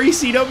first ever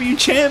ECW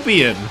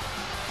champion!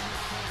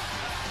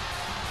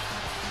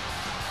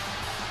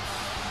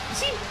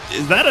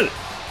 Is that a...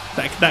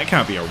 That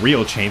can't be a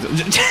real Chainsaw...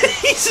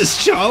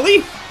 Jesus,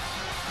 Charlie!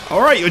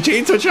 Alright, you're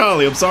Chainsaw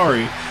Charlie, I'm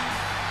sorry.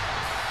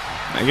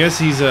 I guess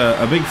he's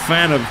a big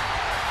fan of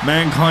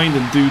Mankind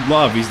and Dude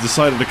Love. He's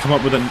decided to come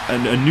up with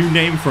a new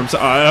name for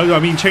himself. I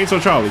mean,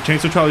 Chainsaw Charlie.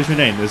 Chainsaw Charlie's your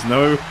name. There's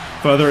no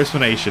further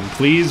explanation.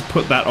 Please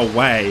put that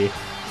away,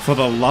 for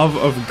the love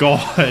of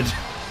God.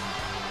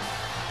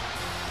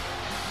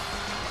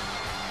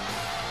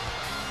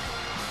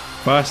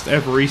 First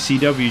ever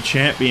ECW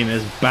champion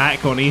is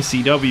back on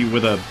ECW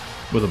with a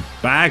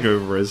bag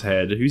over his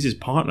head. Who's his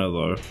partner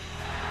though?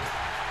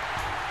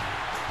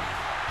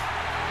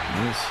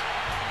 Yes.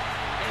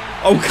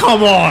 Oh,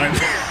 come on!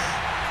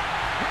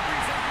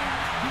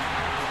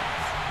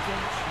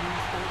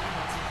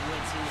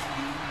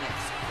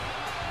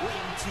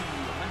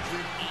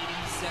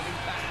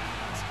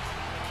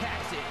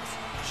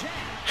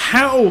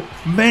 How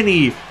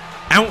many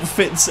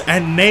outfits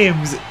and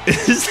names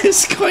is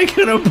this guy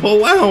gonna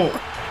pull out?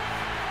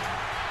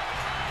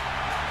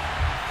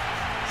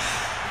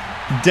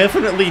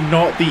 Definitely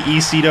not the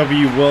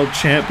ECW World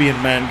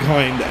Champion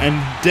Mankind, and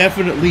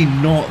definitely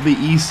not the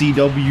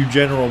ECW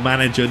General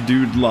Manager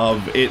Dude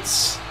Love.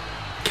 It's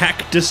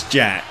Cactus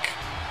Jack.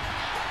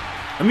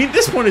 I mean,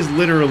 this one is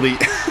literally...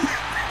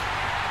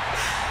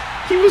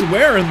 he was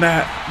wearing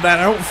that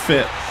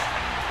outfit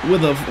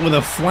with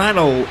a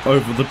flannel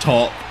over the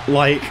top,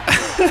 like,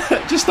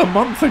 just a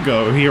month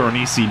ago here on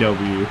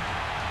ECW.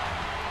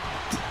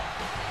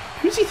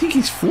 Who does he think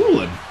he's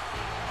fooling?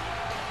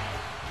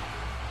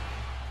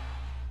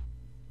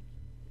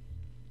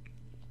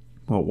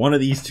 Well, one of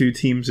these two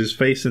teams is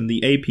facing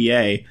the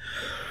APA.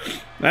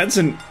 That's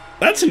an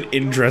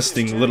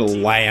interesting little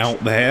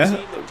layout there.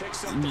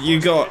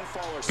 You got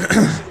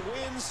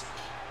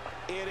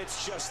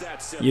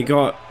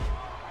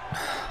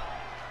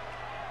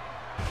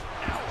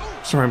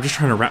sorry, I'm just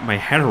trying to wrap my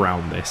head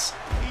around this.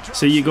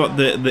 So you got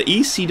the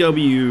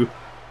ECW.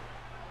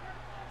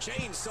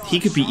 He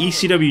could be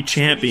ECW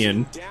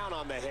champion,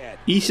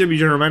 ECW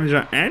general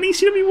manager, and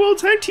ECW World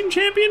Tag Team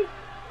Champion,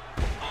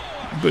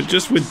 but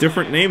just with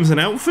different names and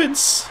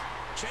outfits.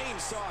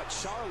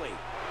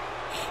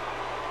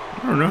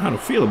 I don't know how to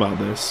feel about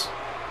this.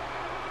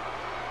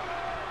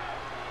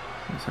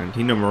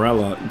 Santino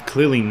Marella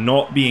clearly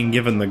not being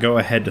given the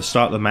go-ahead to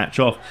start the match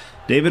off.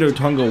 David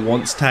Otunga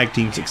wants tag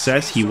team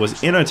success. He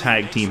was in a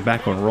tag team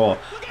back on Raw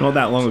not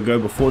that long ago.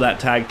 Before that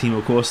tag team,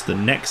 of course, the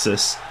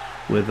Nexus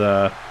with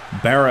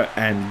Barrett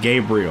and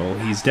Gabriel.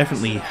 He's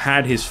definitely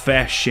had his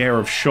fair share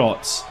of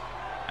shots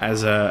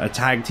as a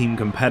tag team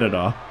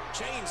competitor.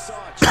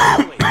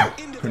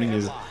 Putting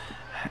his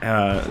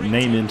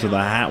name into the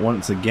hat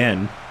once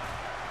again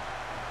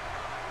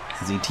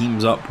as he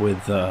teams up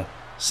with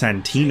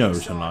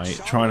Santino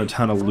tonight, trying to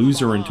turn a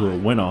loser into a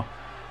winner.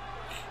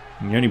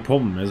 And the only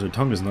problem is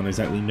Otunga's not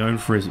exactly known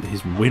for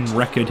his win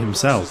record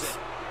himself.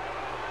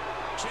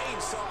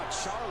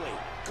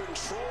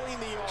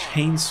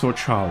 Chainsaw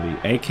Charlie,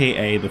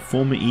 aka the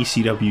former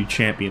ECW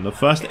champion, the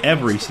first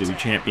ever ECW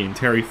champion,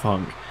 Terry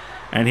Funk,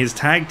 and his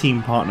tag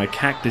team partner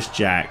Cactus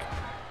Jack,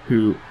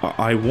 who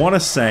I want to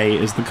say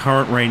is the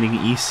current reigning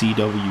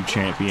ECW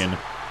champion,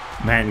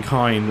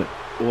 Mankind,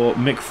 or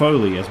Mick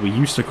Foley as we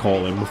used to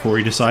call him before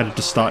he decided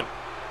to start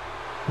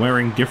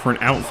wearing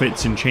different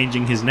outfits and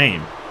changing his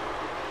name.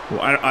 Well,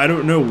 I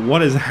don't know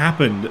what has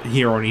happened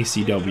here on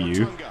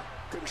ECW,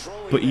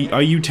 but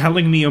are you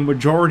telling me a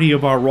majority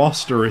of our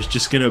roster is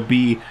just going to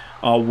be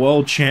a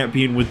world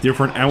champion with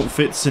different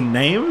outfits and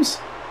names?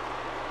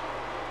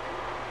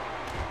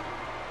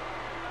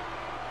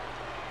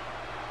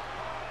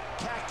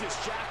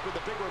 Cactus Jack with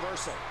a big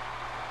reversal.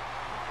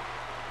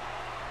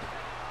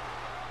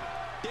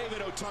 David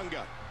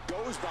Otunga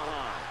goes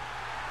behind.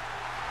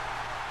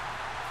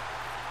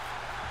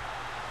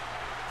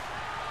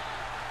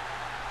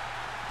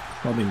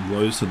 Clubbing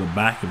blows to the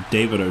back of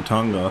David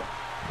Otunga.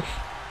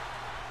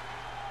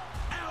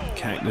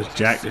 Cactus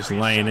Jack just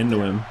laying into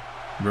him.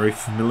 Very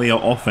familiar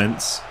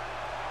offense.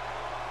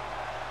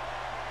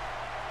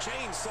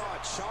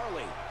 Chainsaw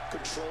Charlie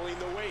controlling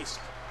the waist.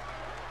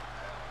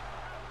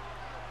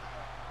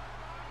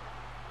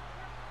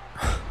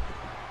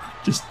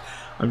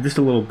 I'm just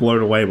a little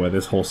blown away by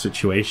this whole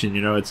situation.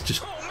 You know, it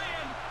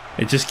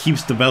just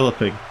keeps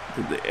developing.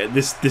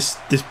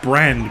 This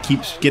brand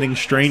keeps getting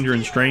stranger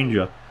and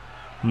stranger.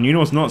 And you know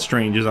what's not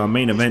strange is our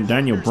main event,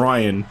 Daniel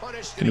Bryan,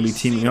 going to be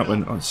teaming up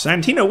and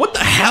Santino. What the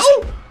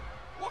hell?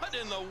 What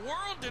in the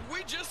world did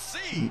we just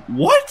see?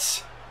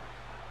 What?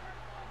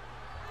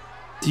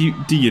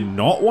 Do you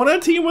not want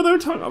to team with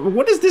Otunga?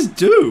 What does this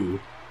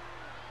do?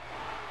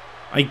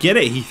 I get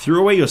it. He threw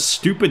away your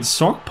stupid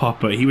sock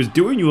puppet. He was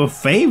doing you a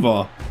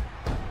favor.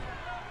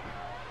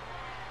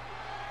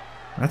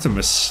 That's a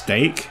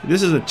mistake.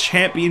 This is a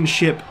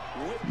championship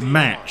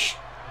match,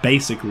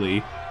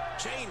 basically.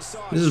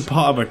 This is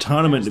part of a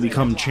tournament to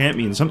become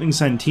champion, something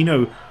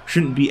Santino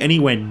shouldn't be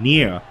anywhere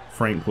near,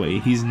 frankly.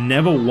 He's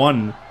never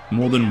won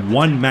more than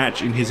one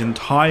match in his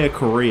entire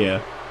career,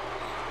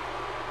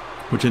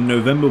 which in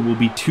November will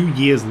be 2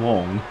 years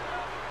long.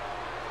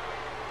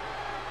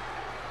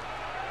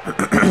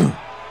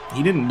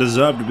 He didn't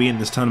deserve to be in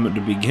this tournament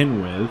to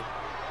begin with,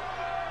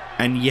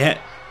 and yet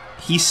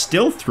he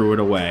still threw it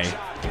away.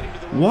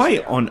 Why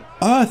on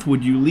earth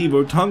would you leave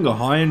Otunga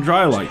high and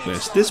dry like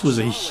this? This was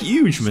a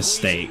huge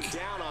mistake.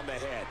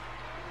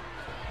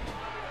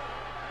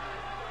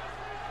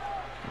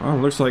 Well,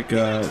 looks like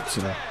it's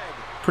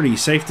pretty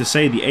safe to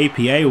say the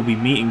APA will be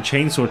meeting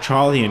Chainsaw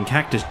Charlie and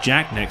Cactus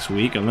Jack next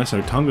week, unless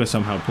Otunga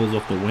somehow pulls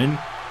off the win.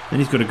 Then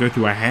he's got to go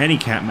through a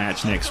handicap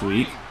match next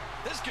week.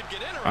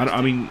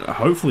 I mean,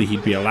 hopefully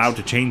he'd be allowed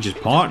to change his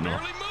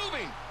partner.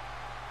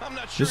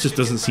 This just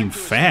doesn't seem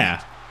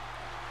fair.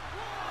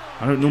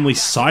 I don't normally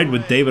side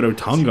with David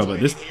Otunga, but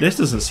this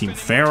doesn't seem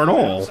fair at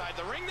all.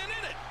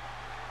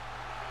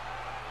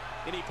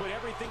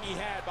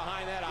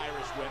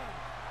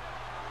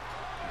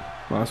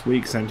 Last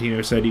week,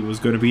 Santino said he was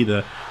going to be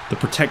the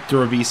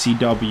protector of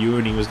ECW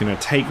and he was going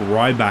to take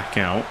Ryback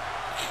out.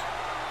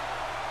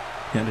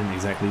 That didn't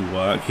exactly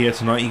work. Here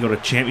tonight he got a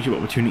championship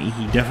opportunity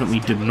he definitely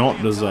did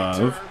not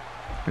deserve.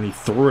 And he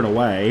threw it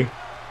away.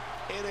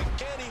 And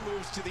again he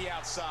moves to the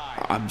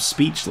outside. I'm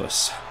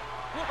speechless.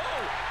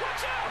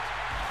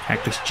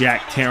 Cactus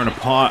Jack tearing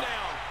apart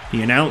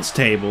the announce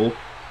table.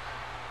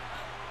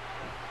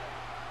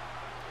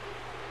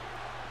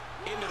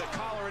 Into the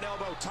collar and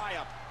elbow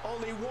tie-up.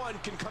 Only one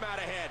can come out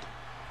ahead.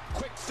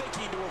 Quick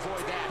thinking to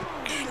avoid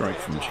that. Strike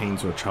from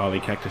Chainsaw Charlie.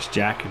 Cactus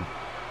Jack and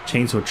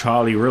Chainsaw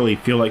Charlie really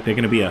feel like they're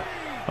going to be a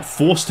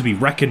force to be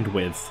reckoned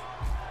with.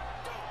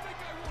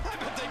 I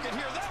bet they could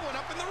hear that one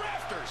up in the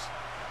rafters.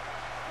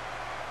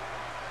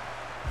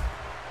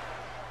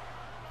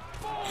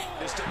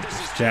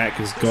 Jack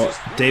has got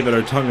David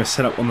Otunga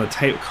set up on the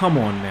tape. Come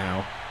on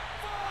now.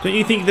 Don't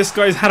you think this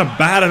guy's had a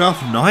bad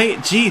enough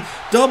night? Gee,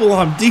 double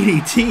arm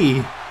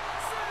DDT.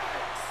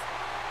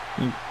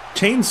 And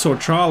Chainsaw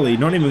Charlie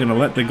not even going to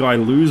let the guy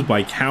lose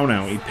by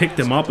countout. He picked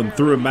him up and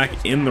threw him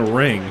back in the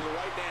ring.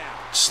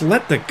 Just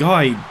let the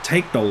guy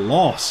take the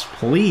loss,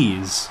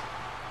 please.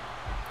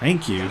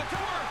 Thank you.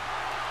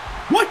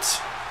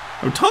 What?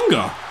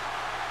 Otunga?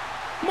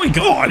 Oh my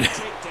god.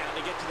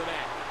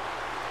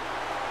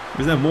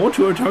 Is there more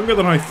to Otunga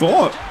than I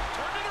thought?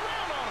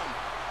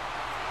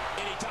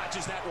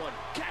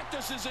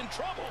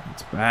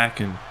 It's back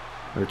and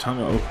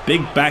Otunga, oh,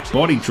 big back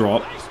body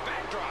drop.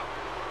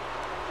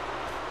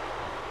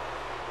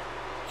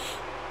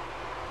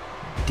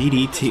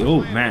 DDT,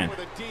 oh man.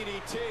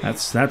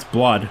 That's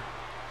blood.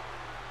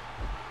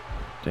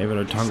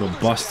 David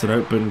Otunga busted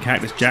open,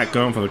 Cactus Jack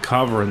going for the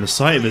cover, and the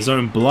sight of his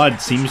own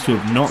blood seems to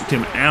have knocked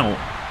him out.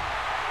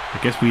 I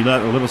guess we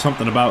learned a little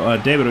something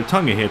about David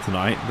Otunga here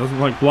tonight. Doesn't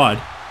like blood.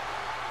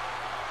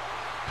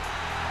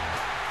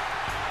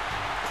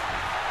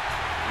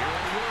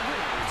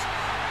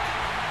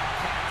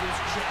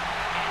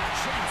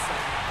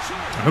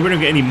 I hope we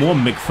don't get any more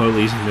Mick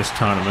Foleys in this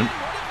tournament.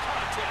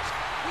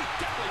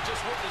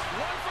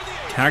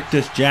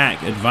 Cactus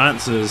Jack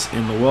advances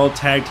in the World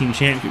Tag Team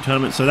Championship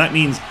Tournament, so that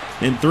means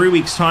in 3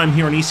 weeks' time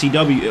here on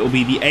ECW, it will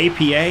be the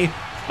APA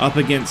up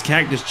against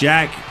Cactus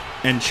Jack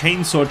and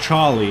Chainsaw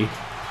Charlie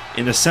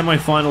in the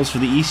semifinals for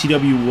the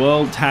ECW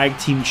World Tag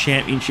Team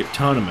Championship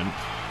Tournament.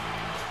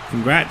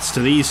 Congrats to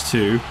these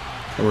two,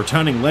 a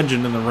returning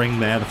legend in the ring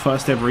there, the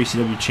first ever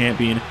ECW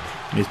champion,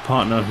 and his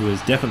partner who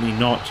is definitely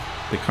not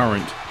the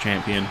current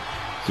champion.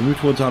 So move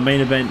towards our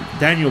main event,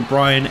 Daniel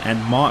Bryan and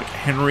Mark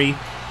Henry.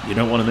 You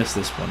don't want to miss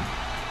this one.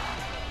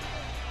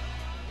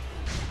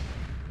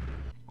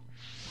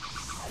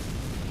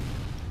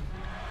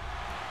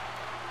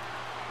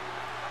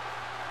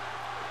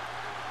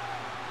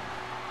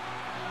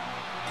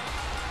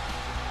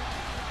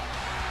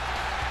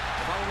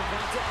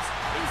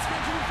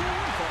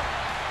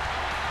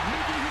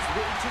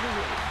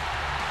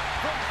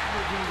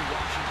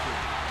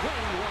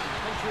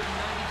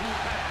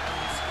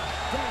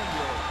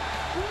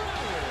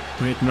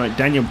 Tonight,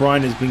 Daniel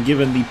Bryan has been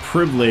given the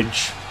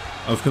privilege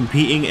of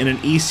competing in an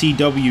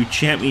ECW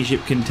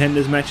Championship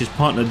Contenders match. His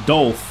partner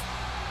Dolph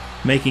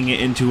making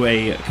it into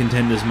a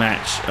Contenders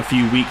match a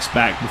few weeks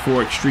back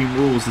before Extreme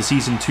Rules, the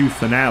Season 2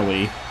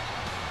 finale.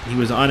 He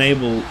was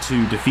unable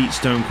to defeat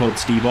Stone Cold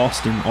Steve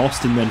Austin.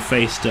 Austin then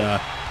faced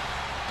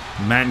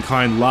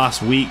Mankind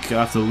last week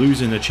after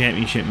losing the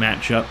championship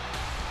matchup,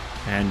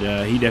 and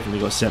he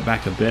definitely got set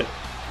back a bit.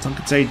 Some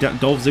could say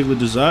Dolph Ziggler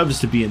deserves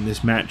to be in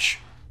this match.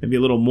 Maybe a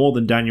little more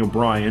than Daniel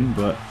Bryan,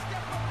 but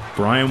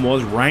Bryan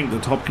was ranked the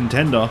top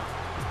contender,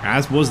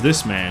 as was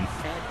this man.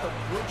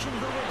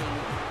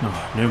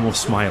 Oh, no more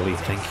Smiley,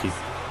 thank you.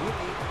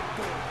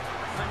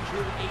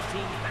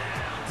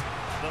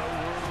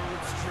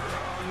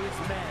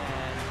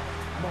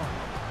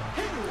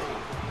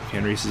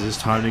 Henry says it's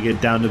time to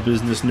get down to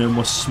business. No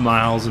more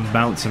smiles and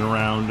bouncing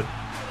around.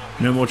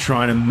 No more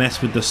trying to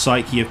mess with the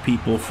psyche of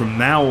people. From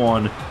now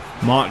on,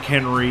 Mark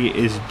Henry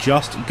is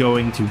just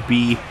going to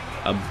be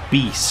a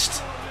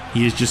beast.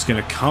 He is just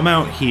going to come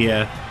out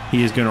here,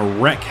 he is going to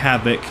wreak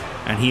havoc,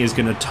 and he is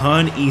going to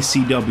turn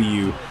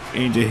ECW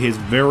into his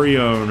very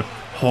own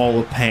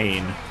Hall of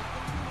Pain.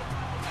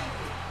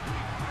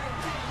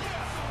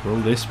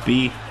 Will this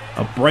be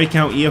a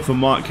breakout year for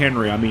Mark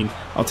Henry? I mean,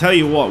 I'll tell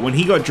you what, when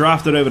he got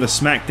drafted over to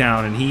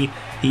SmackDown and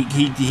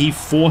he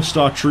forced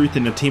R-Truth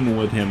into teaming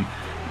with him,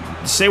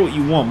 say what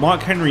you want,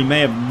 Mark Henry may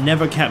have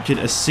never captured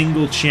a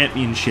single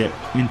championship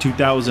in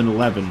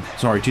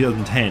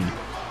 2010.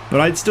 But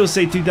I'd still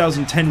say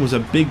 2010 was a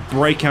big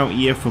breakout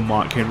year for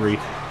Mark Henry.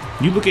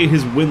 You look at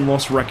his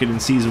win-loss record in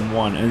Season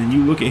 1, and then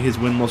you look at his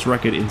win-loss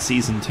record in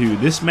Season 2.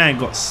 This man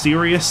got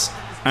serious,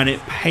 and it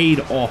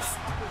paid off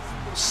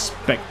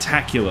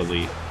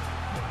spectacularly.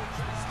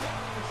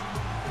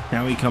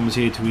 Now he comes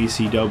here to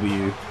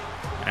ECW,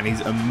 and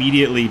he's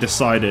immediately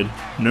decided,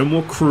 no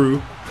more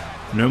crew,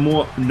 no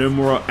more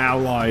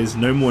allies,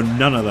 no more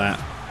none of that.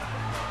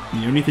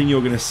 The only thing you're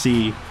going to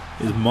see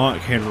is Mark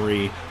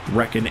Henry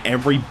wrecking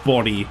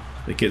everybody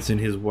that gets in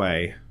his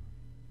way.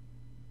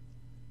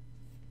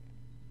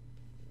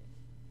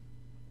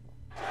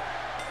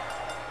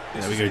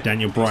 There we go,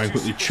 Daniel Bryan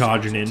quickly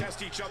charging in. And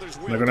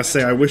I'm going to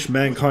say I wish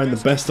Mankind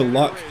the best of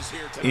luck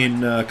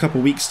in a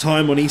couple weeks'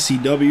 time on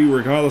ECW,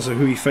 regardless of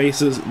who he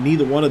faces.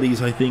 Neither one of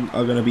these, I think,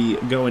 are going to be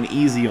going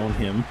easy on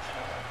him.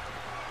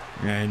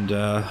 And,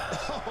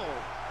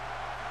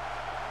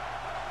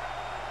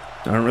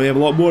 I don't really have a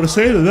lot more to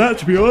say than that,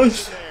 to be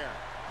honest.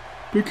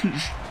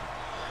 Because...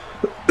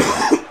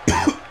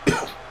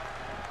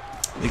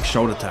 Big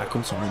shoulder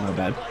tackle, sorry, my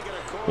bad.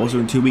 Also,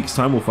 in 2 weeks'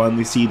 time, we'll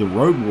finally see the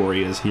Road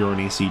Warriors here on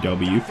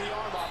ECW,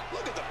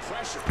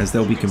 as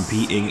they'll be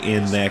competing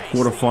in their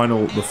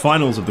the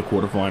finals of the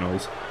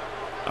quarterfinals,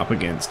 up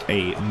against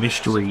a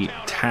mystery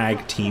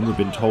tag team. We've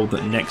been told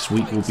that next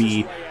week will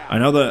be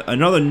another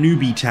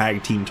newbie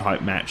tag team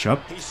type matchup,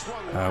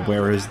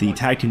 whereas the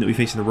tag team that we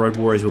face in the Road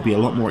Warriors will be a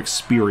lot more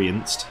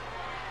experienced.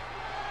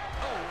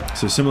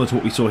 So similar to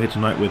what we saw here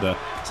tonight with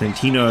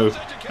Santino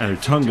and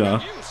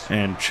Otunga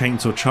and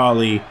Chainsaw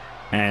Charlie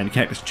and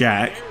Cactus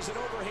Jack.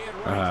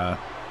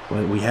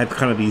 We had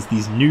kind of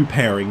these new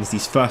pairings,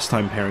 these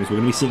first-time pairings. We're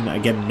going to be seeing that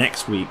again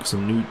next week.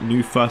 Some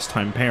new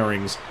first-time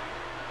pairings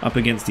up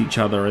against each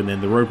other, and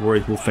then the Road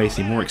Warriors will face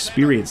a more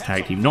experienced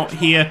tag team. Not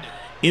here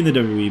in the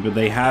WWE, but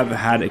they have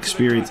had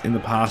experience in the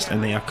past,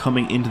 and they are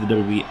coming into the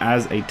WWE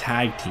as a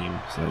tag team.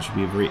 So that should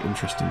be a very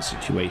interesting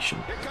situation.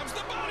 Here comes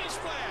the body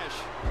splash.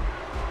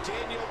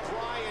 Daniel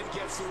Bryan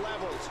gets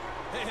leveled.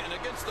 And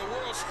against the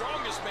world's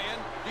strongest man,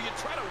 do you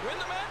try to win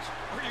the match,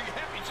 or are you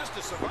happy just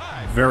to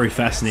survive? Very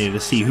fascinated to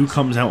see who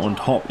comes out on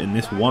top in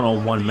this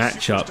one-on-one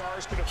matchup.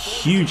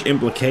 Huge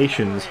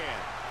implications.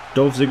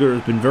 Dolph Ziggler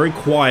has been very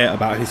quiet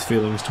about his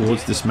feelings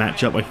towards this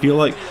matchup. I feel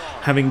like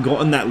having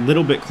gotten that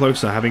little bit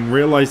closer, having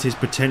realized his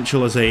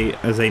potential as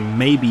a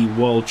maybe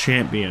world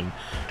champion,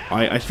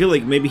 I feel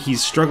like maybe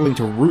he's struggling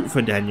to root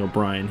for Daniel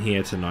Bryan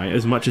here tonight,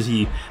 as much as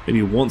he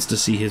maybe wants to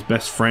see his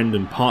best friend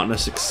and partner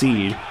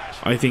succeed.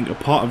 I think a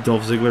part of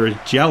Dolph Ziggler is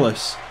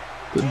jealous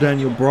that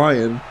Daniel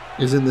Bryan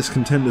is in this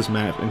Contenders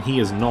match and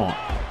he is not.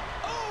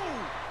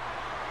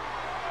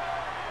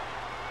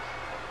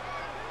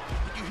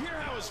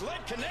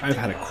 I've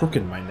had a crook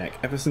in my neck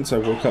ever since I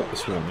woke up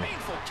this morning,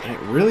 and it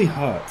really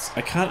hurts.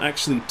 I can't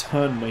actually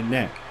turn my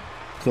neck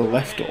to the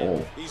left at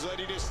all.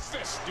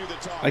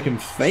 I can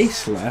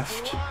face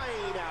left,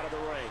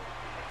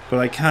 but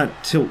I can't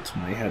tilt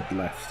my head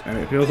left, and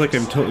it feels like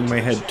I'm tilting my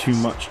head too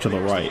much to the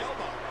right.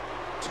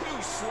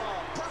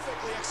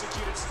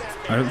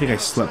 I don't think I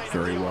slept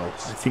very well.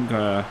 I think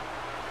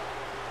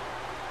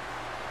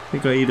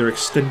I either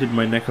extended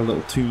my neck a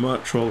little too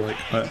much, or like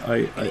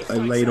I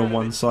laid on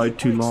one side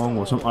too long,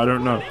 or something. I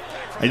don't know.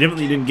 I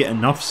definitely didn't get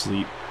enough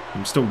sleep.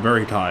 I'm still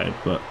very tired,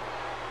 but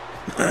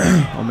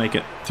I'll make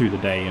it through the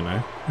day, you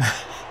know.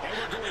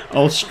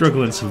 I'll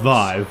struggle and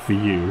survive for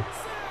you.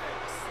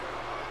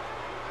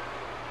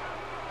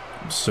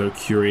 I'm so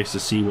curious to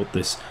see what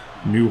this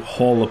new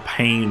Hall of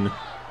Pain,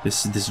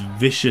 this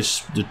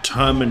vicious,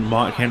 determined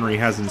Mark Henry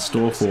has in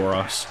store for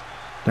us.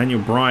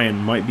 Daniel Bryan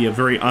might be a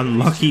very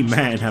unlucky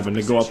man having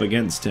to go up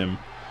against him.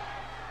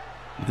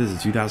 But this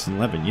is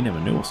 2011, you never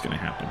know what's going to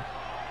happen.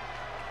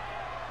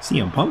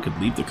 CM Punk could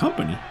leave the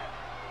company.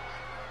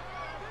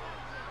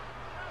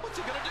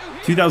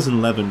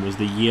 2011 was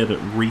the year that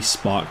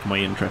re-sparked my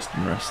interest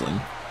in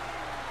wrestling.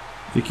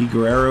 WIKI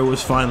Guerrero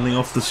was finally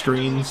off the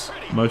screens,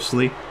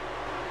 mostly.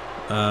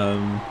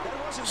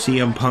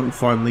 CM Punk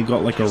finally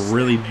got like a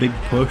really big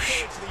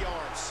push.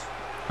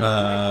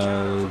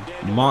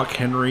 Mark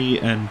Henry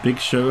and Big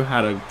Show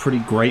had a pretty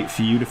great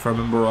feud, if I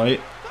remember right,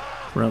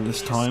 around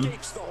this time.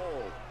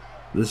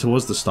 This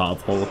was the start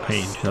of Hall of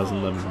Pain,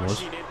 2011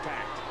 was.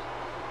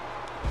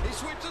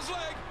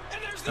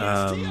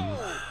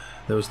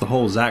 There was the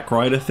whole Zack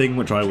Ryder thing,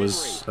 which I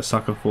was a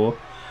sucker for.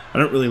 I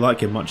don't really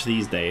like him much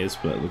these days,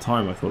 but at the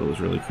time I thought it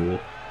was really cool.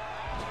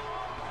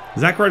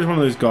 Zack Ryder's one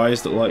of those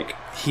guys that, like,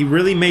 he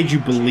really made you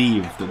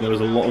believe that there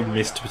was a lot of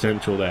missed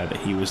potential there,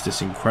 that he was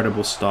this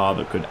incredible star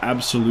that could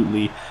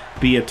absolutely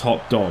be a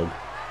top dog.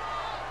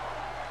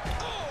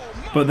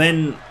 But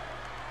then,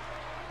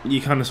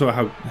 you kind of saw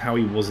how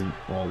he wasn't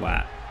all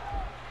that.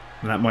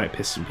 And that might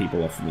piss some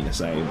people off for me to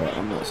say, but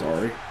I'm not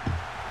sorry.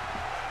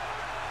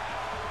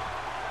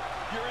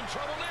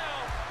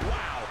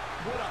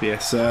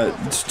 Yes,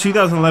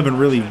 2011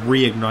 really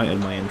reignited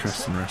my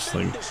interest in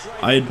wrestling.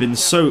 I had been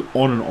so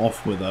on and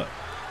off with it,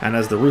 and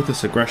as the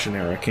Ruthless Aggression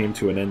era came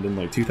to an end in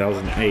like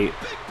 2008,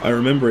 I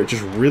remember it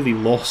just really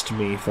lost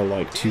me for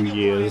like 2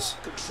 years.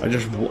 I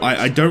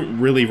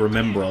don't really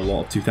remember a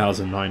lot of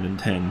 2009 and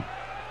 10.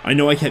 I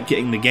know I kept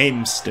getting the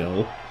games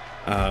still,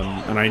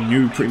 and I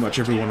knew pretty much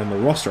everyone on the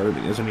roster. I don't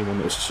think there's anyone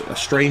that was a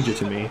stranger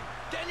to me,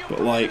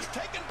 but like,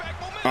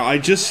 I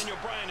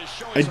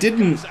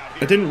didn't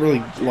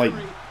really like.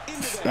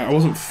 I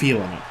wasn't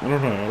feeling it. I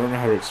don't know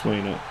how to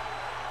explain it.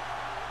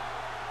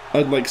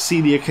 I'd like see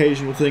the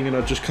occasional thing and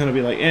I'd just kind of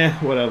be like, eh,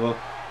 whatever.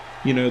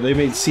 You know, they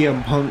made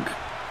CM Punk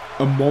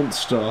a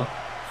monster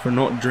for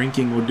not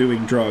drinking or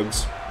doing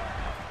drugs.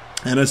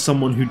 And as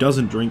someone who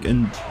doesn't drink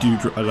and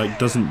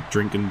doesn't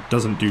drink and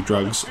doesn't do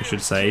drugs, I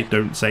should say,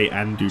 don't say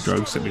and do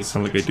drugs, that makes it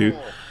sound like I do.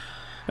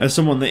 As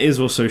someone that is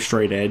also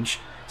straight edge,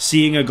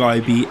 seeing a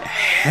guy be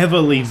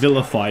heavily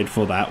vilified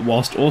for that,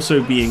 whilst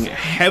also being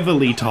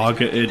heavily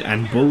targeted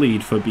and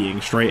bullied for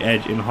being straight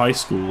edge in high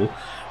school,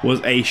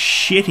 was a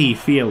shitty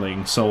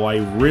feeling. So I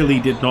really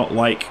did not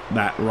like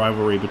that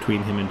rivalry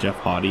between him and Jeff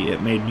Hardy.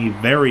 It made me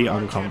very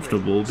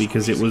uncomfortable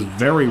because it was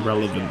very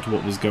relevant to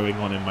what was going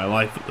on in my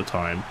life at the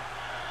time.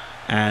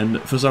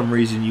 And for some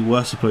reason you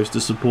were supposed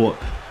to support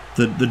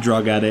the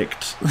drug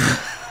addict.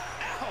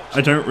 I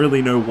don't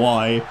really know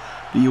why,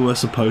 but you were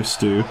supposed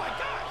to.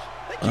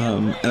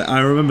 And I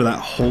remember that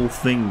whole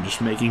thing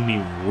just making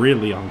me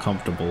really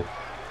uncomfortable.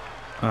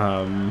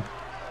 I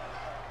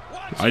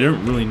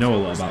don't really know a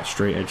lot about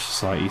Straight Edge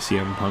Society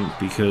CM Punk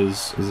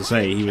because, as I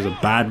say, he was a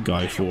bad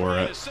guy for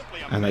it,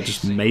 and that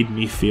just made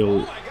me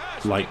feel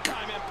like,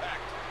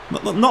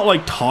 not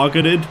like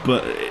targeted,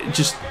 but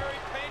just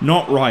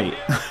not right.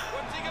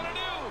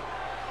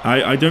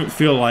 I don't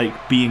feel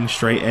like being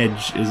straight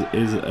edge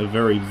is a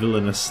very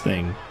villainous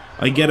thing.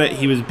 I get it,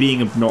 he was being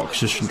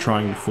obnoxious and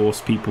trying to force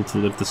people to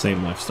live the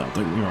same lifestyle.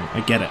 Don't get me wrong, I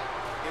get it,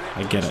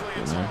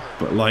 you know.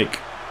 But like,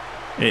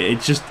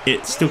 it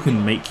still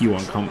can make you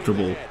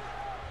uncomfortable.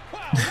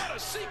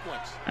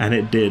 And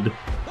it did.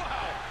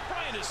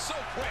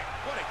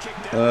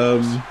 I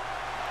don't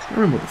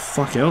remember what the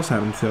fuck else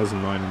happened in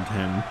 2009 and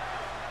 10. I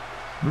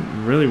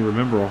don't really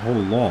remember a whole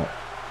lot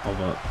of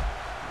it.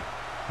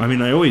 I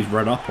mean, I always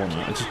read up on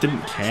it, I just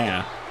didn't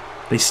care.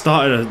 They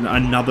started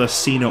another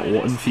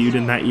Cena-Orton feud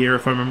in that year,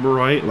 if I remember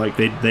right. Like,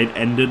 they'd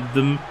ended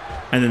them,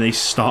 and then they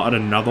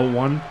started another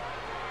one.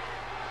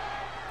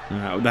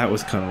 That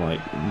was kind of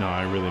like, no,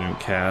 I really don't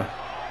care.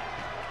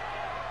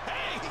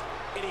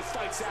 And he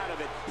fights out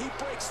of it. He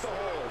breaks the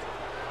hold.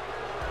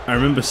 I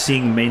remember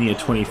seeing Mania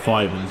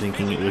 25 and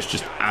thinking it was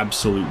just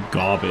absolute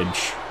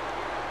garbage.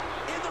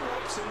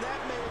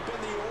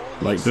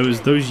 Like,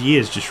 those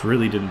years just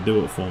really didn't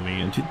do it for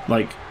me. And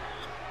like,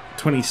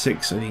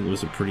 26 I think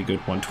was a pretty good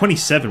one.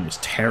 27 was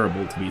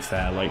terrible, to be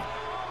fair. Like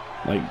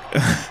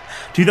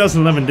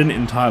 2011 didn't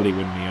entirely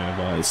win me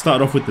over. It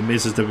started off with The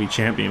Miz as WWE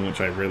Champion,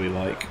 which I really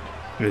like,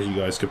 as you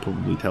guys could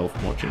probably tell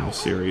from watching the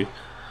series.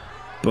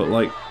 But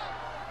like,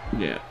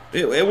 yeah,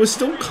 it was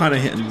still kind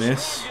of hit and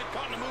miss.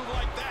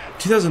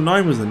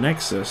 2009 was the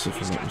Nexus,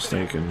 if I'm not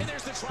mistaken.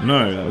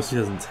 No, that was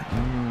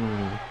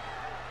 2010.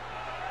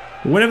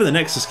 Whenever the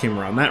Nexus came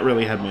around, that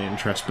really had my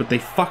interest, but they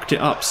fucked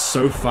it up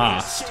so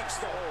fast.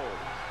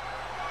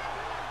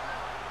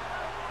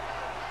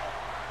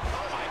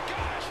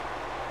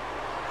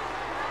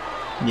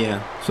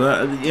 Yeah,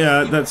 so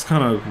that's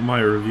kind of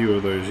my review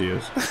of those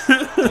years.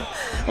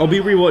 I'll be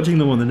rewatching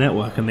them on the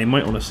network, and they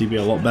might honestly be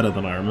a lot better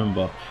than I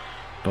remember.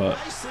 But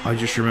I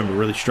just remember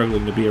really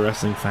struggling to be a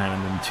wrestling fan,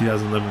 and then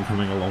 2011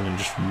 coming along and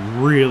just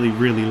really,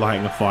 really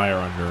lighting a fire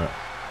under it.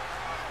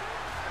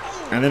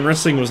 And then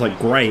wrestling was like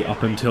great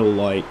up until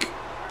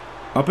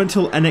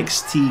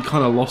NXT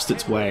kind of lost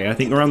its way. I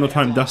think around the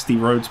time Dusty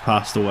Rhodes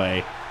passed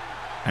away,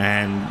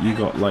 and you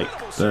got like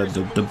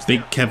the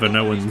big Kevin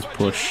Owens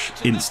push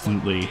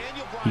instantly.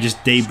 He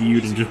just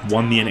debuted and just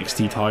won the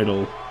NXT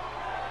title,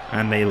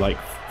 and they like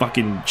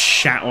fucking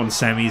shat on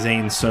Sami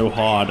Zayn so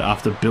hard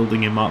after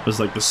building him up as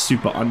like the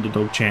super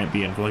underdog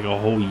champion for like a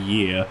whole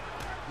year.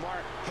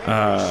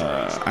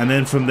 And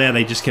then from there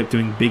they just kept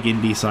doing big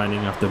indie signing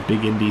after big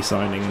indie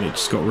signing, and it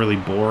just got really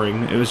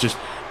boring. It was just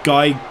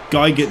guy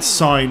gets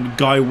signed,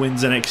 guy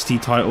wins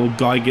NXT title,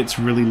 guy gets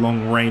really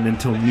long reign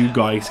until new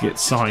guys get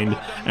signed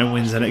and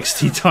wins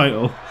NXT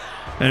title.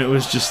 And it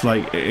was just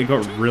like, it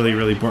got really,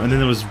 really boring. And then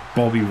there was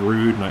Bobby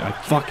Roode, and I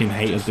fucking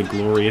hated the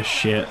Glorious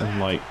shit, and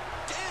like,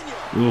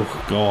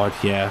 oh god,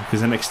 yeah,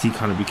 because NXT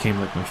kind of became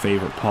like my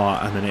favorite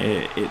part, and then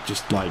it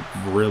just like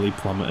really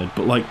plummeted.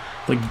 But like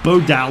Bo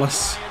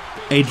Dallas,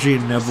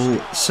 Adrian Neville,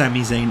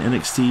 Sami Zayn,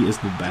 NXT is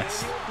the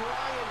best.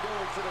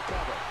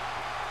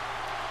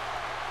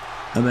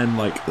 And then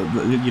like,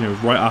 you know,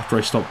 right after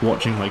I stopped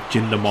watching, like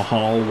Jinder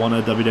Mahal won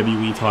a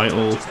WWE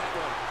title,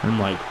 and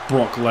like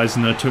Brock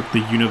Lesnar took the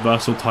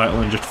Universal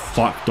title and just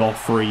fucked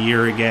off for a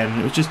year again.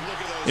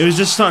 It was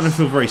just starting to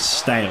feel very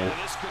stale.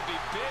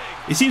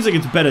 It seems like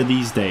it's better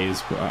these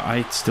days, but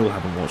I still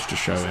haven't watched a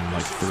show in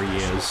like 3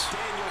 years,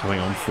 coming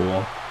on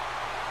 4.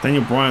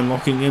 Daniel Bryan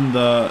locking in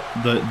the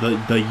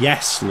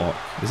yes lock.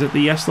 Is it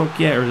the yes lock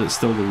yet, or is it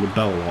still the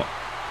LaBelle lock?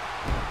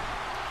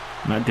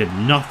 And that did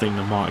nothing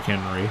to Mark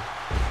Henry.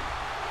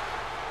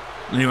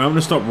 Anyway, I'm going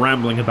to stop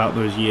rambling about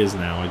those years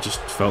now. I just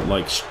felt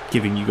like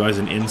giving you guys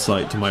an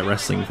insight to my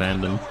wrestling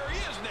fandom.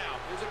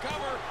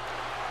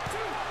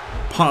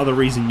 Part of the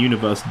reason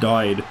Universe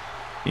died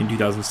in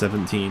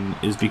 2017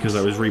 is because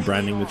I was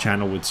rebranding the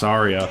channel with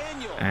Saria,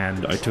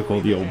 and I took all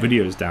the old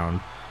videos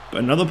down.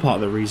 But another part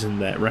of the reason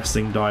that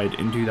wrestling died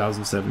in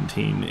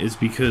 2017 is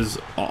because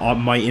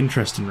my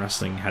interest in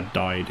wrestling had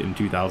died in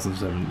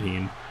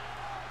 2017.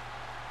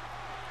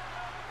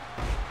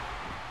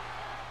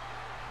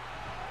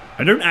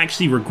 I don't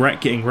actually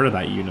regret getting rid of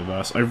that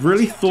universe. I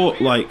really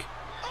thought, like,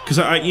 because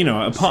you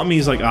know, a part of me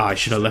is like, I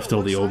should have left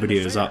all the old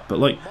videos up, but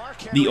like,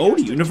 the old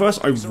universe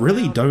I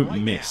really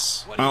don't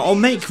miss. I'll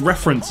make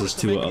references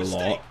to it a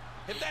lot,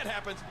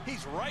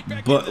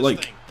 but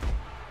like,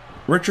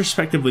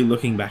 retrospectively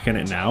looking back at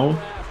it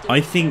now,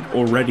 I think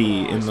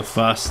already in the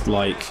first,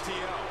 like,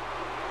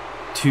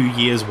 2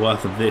 years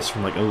worth of this,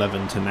 from like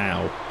 11 to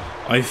now,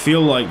 I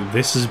feel like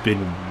this has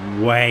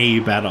been way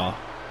better.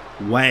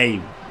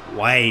 Way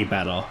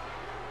better.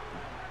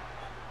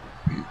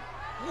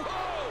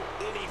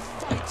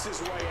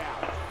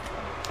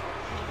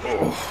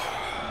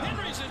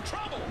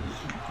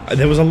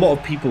 There was a lot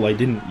of people I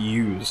didn't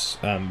use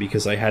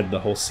because I had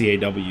the whole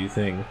CAW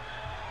thing,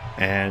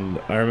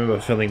 and I remember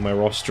filling my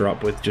roster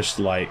up with just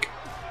like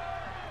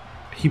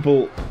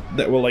people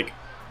that were like,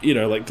 you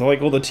know, like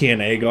all the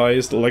TNA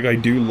guys that like I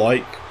do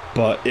like,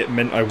 but it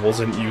meant I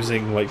wasn't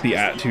using like the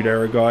Attitude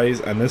Era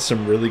guys, and there's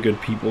some really good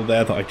people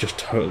there that I just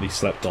totally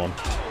slept on.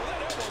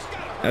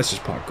 That's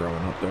just part of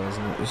growing up though,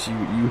 isn't it? It's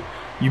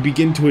you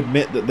begin to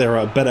admit that there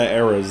are better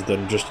eras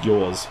than just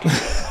yours.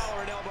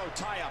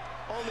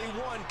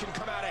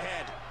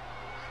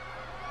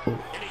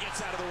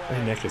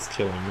 My neck is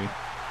killing me.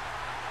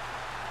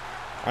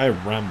 I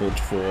rambled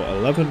for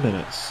 11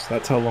 minutes.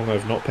 That's how long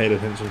I've not paid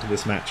attention to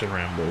this match and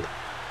rambled.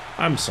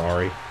 I'm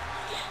sorry.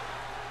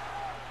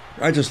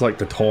 I just like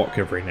to talk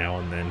every now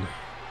and then.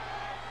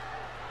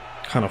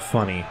 Kind of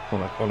funny.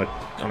 On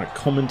a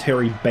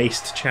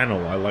commentary-based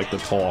channel, I like to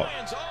talk.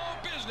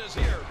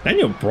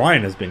 Daniel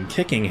Bryan has been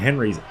kicking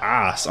Henry's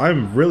ass.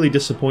 I'm really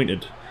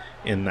disappointed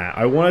in that.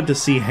 I wanted to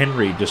see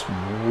Henry just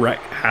wreak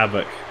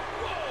havoc.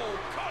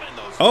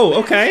 Oh,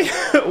 okay.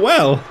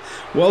 Well,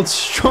 world's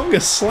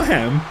strongest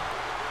slam.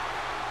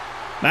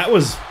 That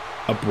was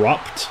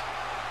abrupt.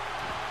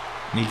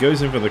 He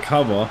goes in for the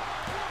cover.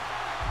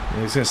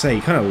 I was going to say,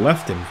 he kind of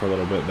left him for a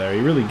little bit there.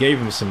 He really gave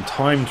him some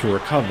time to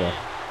recover.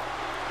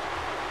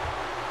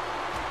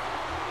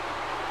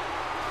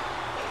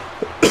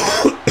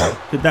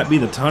 Could that be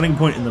the turning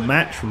point in the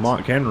match for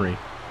Mark Henry?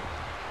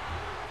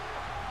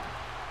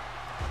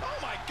 Oh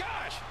my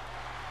gosh!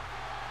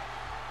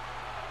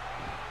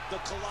 The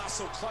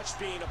colossal clutch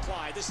being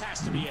applied. This has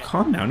to be it.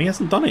 Calm down, he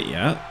hasn't done it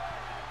yet.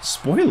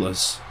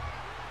 Spoilers.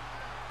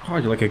 Oh,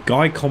 you're like a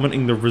guy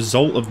commenting the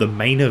result of the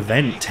main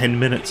event 10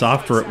 minutes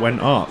after it went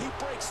up. He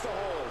breaks the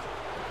hold.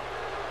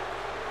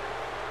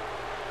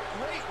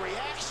 Great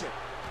reaction.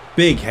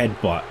 Big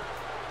headbutt.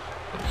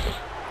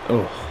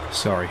 Oh,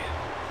 sorry.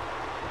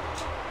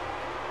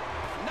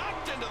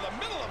 Knocked into the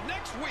middle of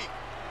next week.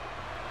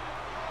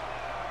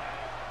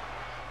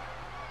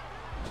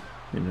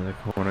 Into the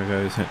corner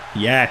goes.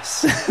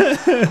 Yes.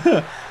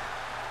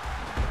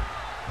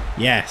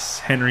 Yes.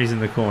 Henry's in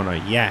the corner.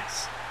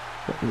 Yes.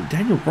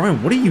 Daniel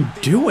Bryan, what are you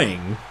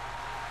doing?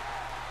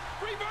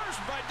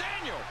 Reversed by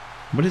Daniel.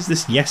 What is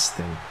this yes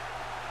thing?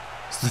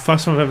 It's the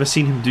first time I've ever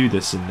seen him do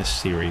this in this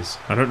series.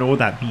 I don't know what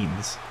that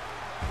means.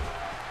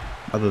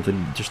 Other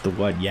than just the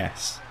word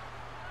yes.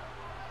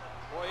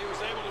 Boy, he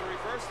was able to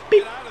reverse and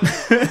get out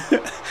of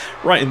there.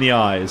 Right in the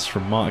eyes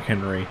from Mark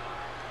Henry.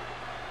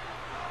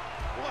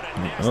 What a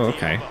nasty Oh,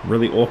 okay. elbow.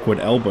 Really awkward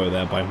elbow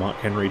there by Mark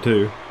Henry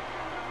too.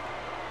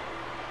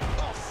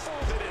 Oh,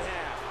 folded in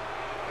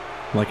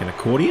half. Like an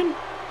accordion?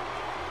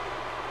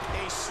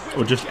 A swift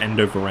Or just end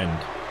over end?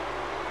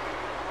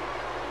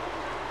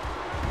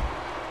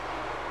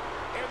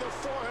 and the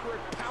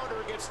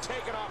 400-pounder gets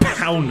taken off.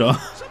 Pounder.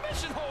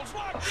 Submission holds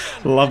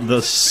locked in. Love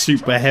the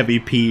super heavy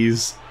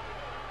peas.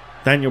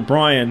 Daniel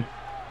Bryan.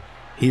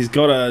 He's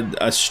got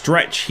a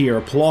stretch here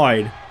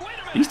applied.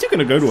 He's still going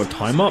to go to a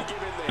time up.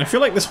 I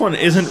feel like this one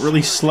isn't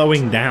really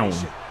slowing down.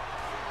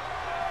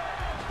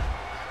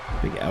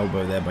 Big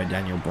elbow there by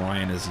Daniel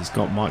Bryan as he's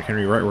got Mark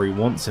Henry right where he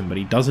wants him, but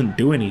he doesn't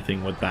do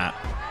anything with that.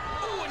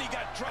 Ooh, and he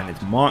got dropped. And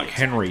it's Mark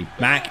Henry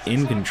back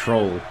in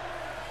control.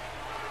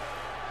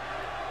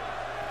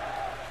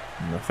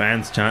 And the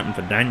fans chanting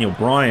for Daniel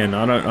Bryan.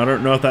 I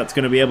don't know if that's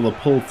going to be able to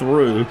pull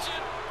through.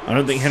 I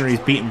don't think Henry's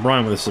beaten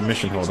Bryan with a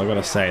submission hold, I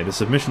gotta say. The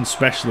submission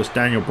specialist,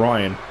 Daniel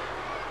Bryan,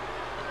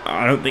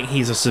 I don't think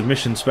he's a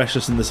submission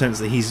specialist in the sense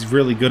that he's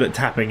really good at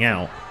tapping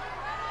out.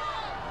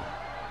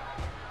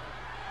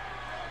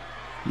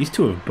 These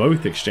two have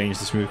both exchanged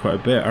this move quite a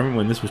bit. I remember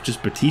when this was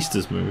just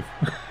Batista's move.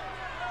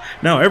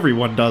 Now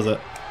everyone does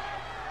it.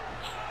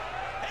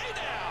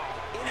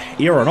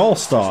 You're an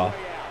all-star.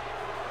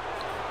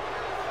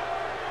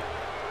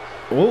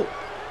 Oh.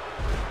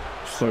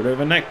 Float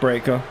over neck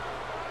breaker.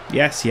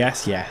 Yes,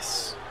 yes,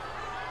 yes.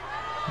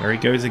 There he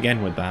goes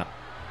again with that.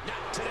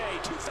 Not today,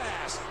 too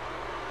fast.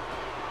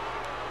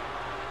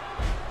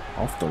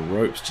 Off the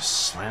ropes, just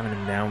slamming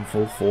him down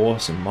full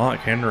force, and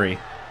Mark Henry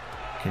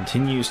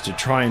continues to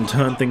try and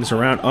turn things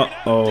around.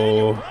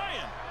 Uh-oh.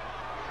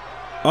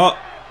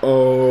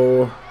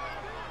 Uh-oh.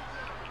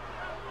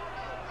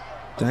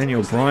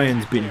 Daniel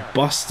Bryan's been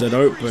busted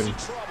open.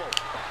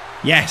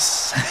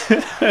 Yes!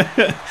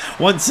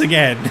 Once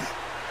again.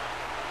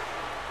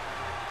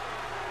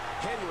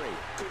 Henry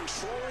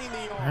controlling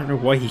the I don't know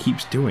why he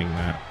keeps doing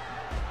that.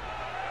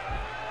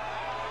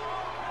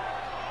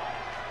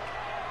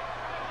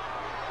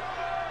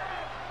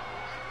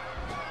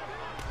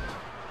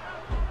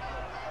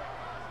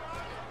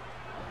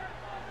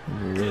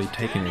 Henry really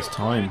taking his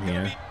time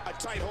here. A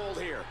tight hold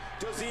here.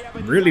 Does he have a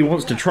Really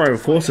wants to try and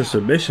force a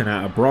submission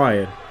out of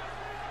Bryan.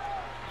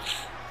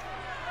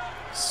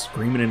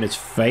 screaming in his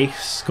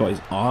face, got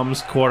his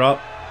arms caught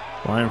up.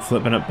 Bryan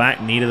flipping it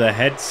back, knee to the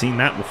head, seen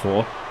that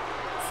before.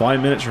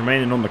 5 minutes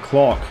remaining on the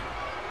clock.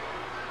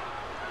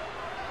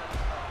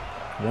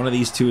 One of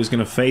these two is going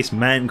to face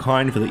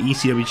Mankind for the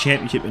ECW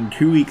Championship in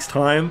 2 weeks'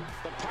 time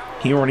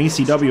here on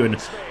ECW, and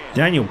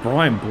Daniel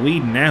Bryan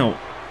bleeding out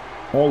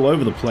all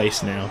over the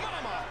place now.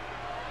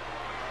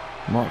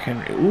 Mark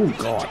Henry, oh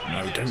god,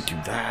 no, don't do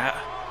that.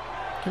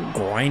 Don't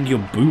grind your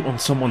boot on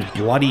someone's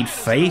bloodied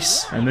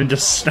face and then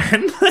just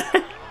stand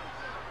there.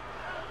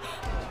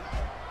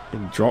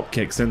 Big drop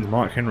kick sends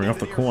Mark Henry off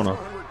the corner.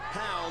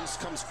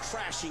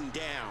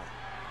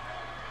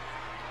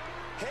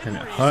 And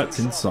it hurts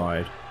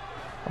inside.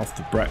 Off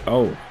the breath.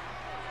 Oh.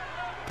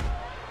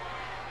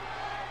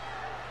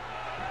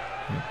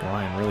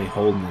 Bryan really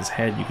holding his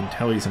head. You can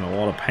tell he's in a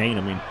lot of pain.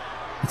 I mean,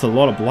 it's a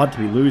lot of blood to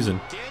be losing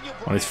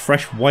on his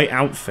fresh white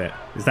outfit.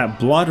 Is that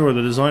blood or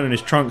the design on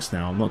his trunks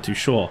now? I'm not too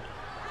sure.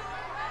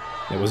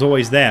 It was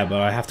always there,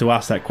 but I have to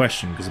ask that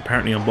question because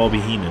apparently I'm Bobby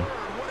Heenan.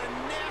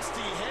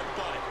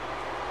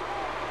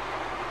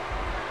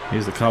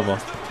 Here's the cover.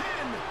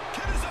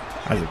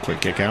 That's a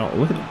quick kick out.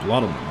 Look at the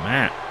blood on the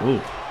mat.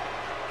 Ooh.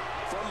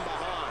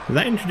 Was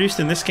that introduced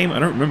in this game? I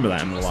don't remember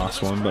that in the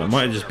last one, but it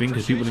might have just been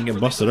because people didn't get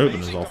busted open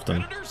as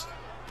often.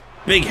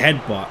 Big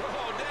headbutt.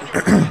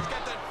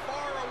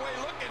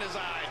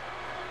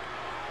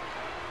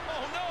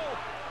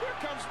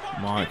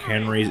 Mark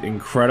Henry's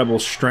incredible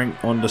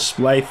strength on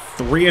display.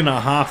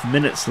 3.5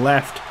 minutes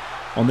left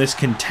on this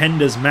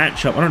Contenders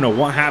matchup. I don't know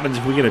what happens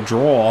if we get a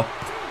draw,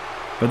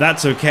 but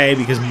that's okay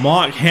because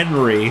Mark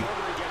Henry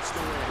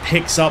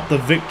picks up the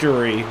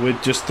victory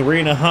with just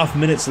 3.5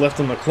 minutes left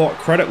on the clock.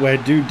 Credit where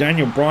due,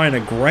 Daniel Bryan,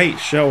 a great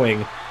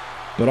showing,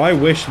 but I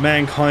wish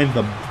Mankind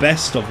the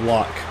best of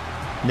luck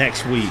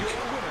next week.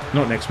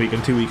 Not next week,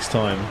 in 2 weeks'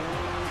 time.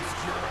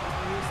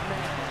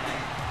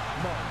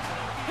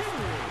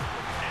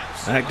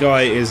 That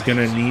guy is going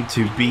to need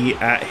to be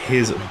at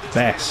his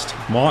best.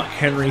 Mark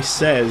Henry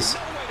says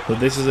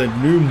that this is a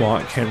new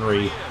Mark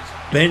Henry,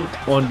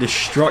 bent on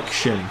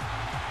destruction.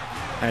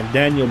 And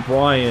Daniel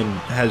Bryan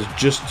has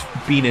just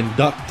been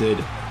inducted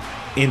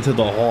into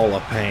the Hall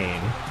of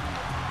Pain.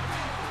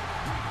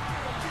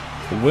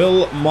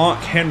 Will Mark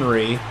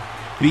Henry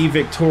be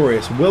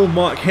victorious? Will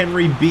Mark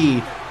Henry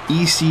be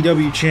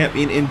ECW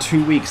champion in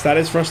 2 weeks? That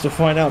is for us to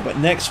find out. But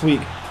next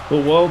week,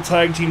 the World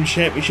Tag Team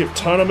Championship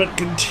tournament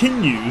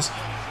continues.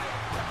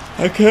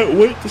 I can't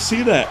wait to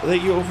see that.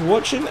 Thank you all for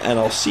watching, and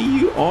I'll see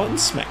you on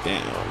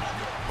SmackDown.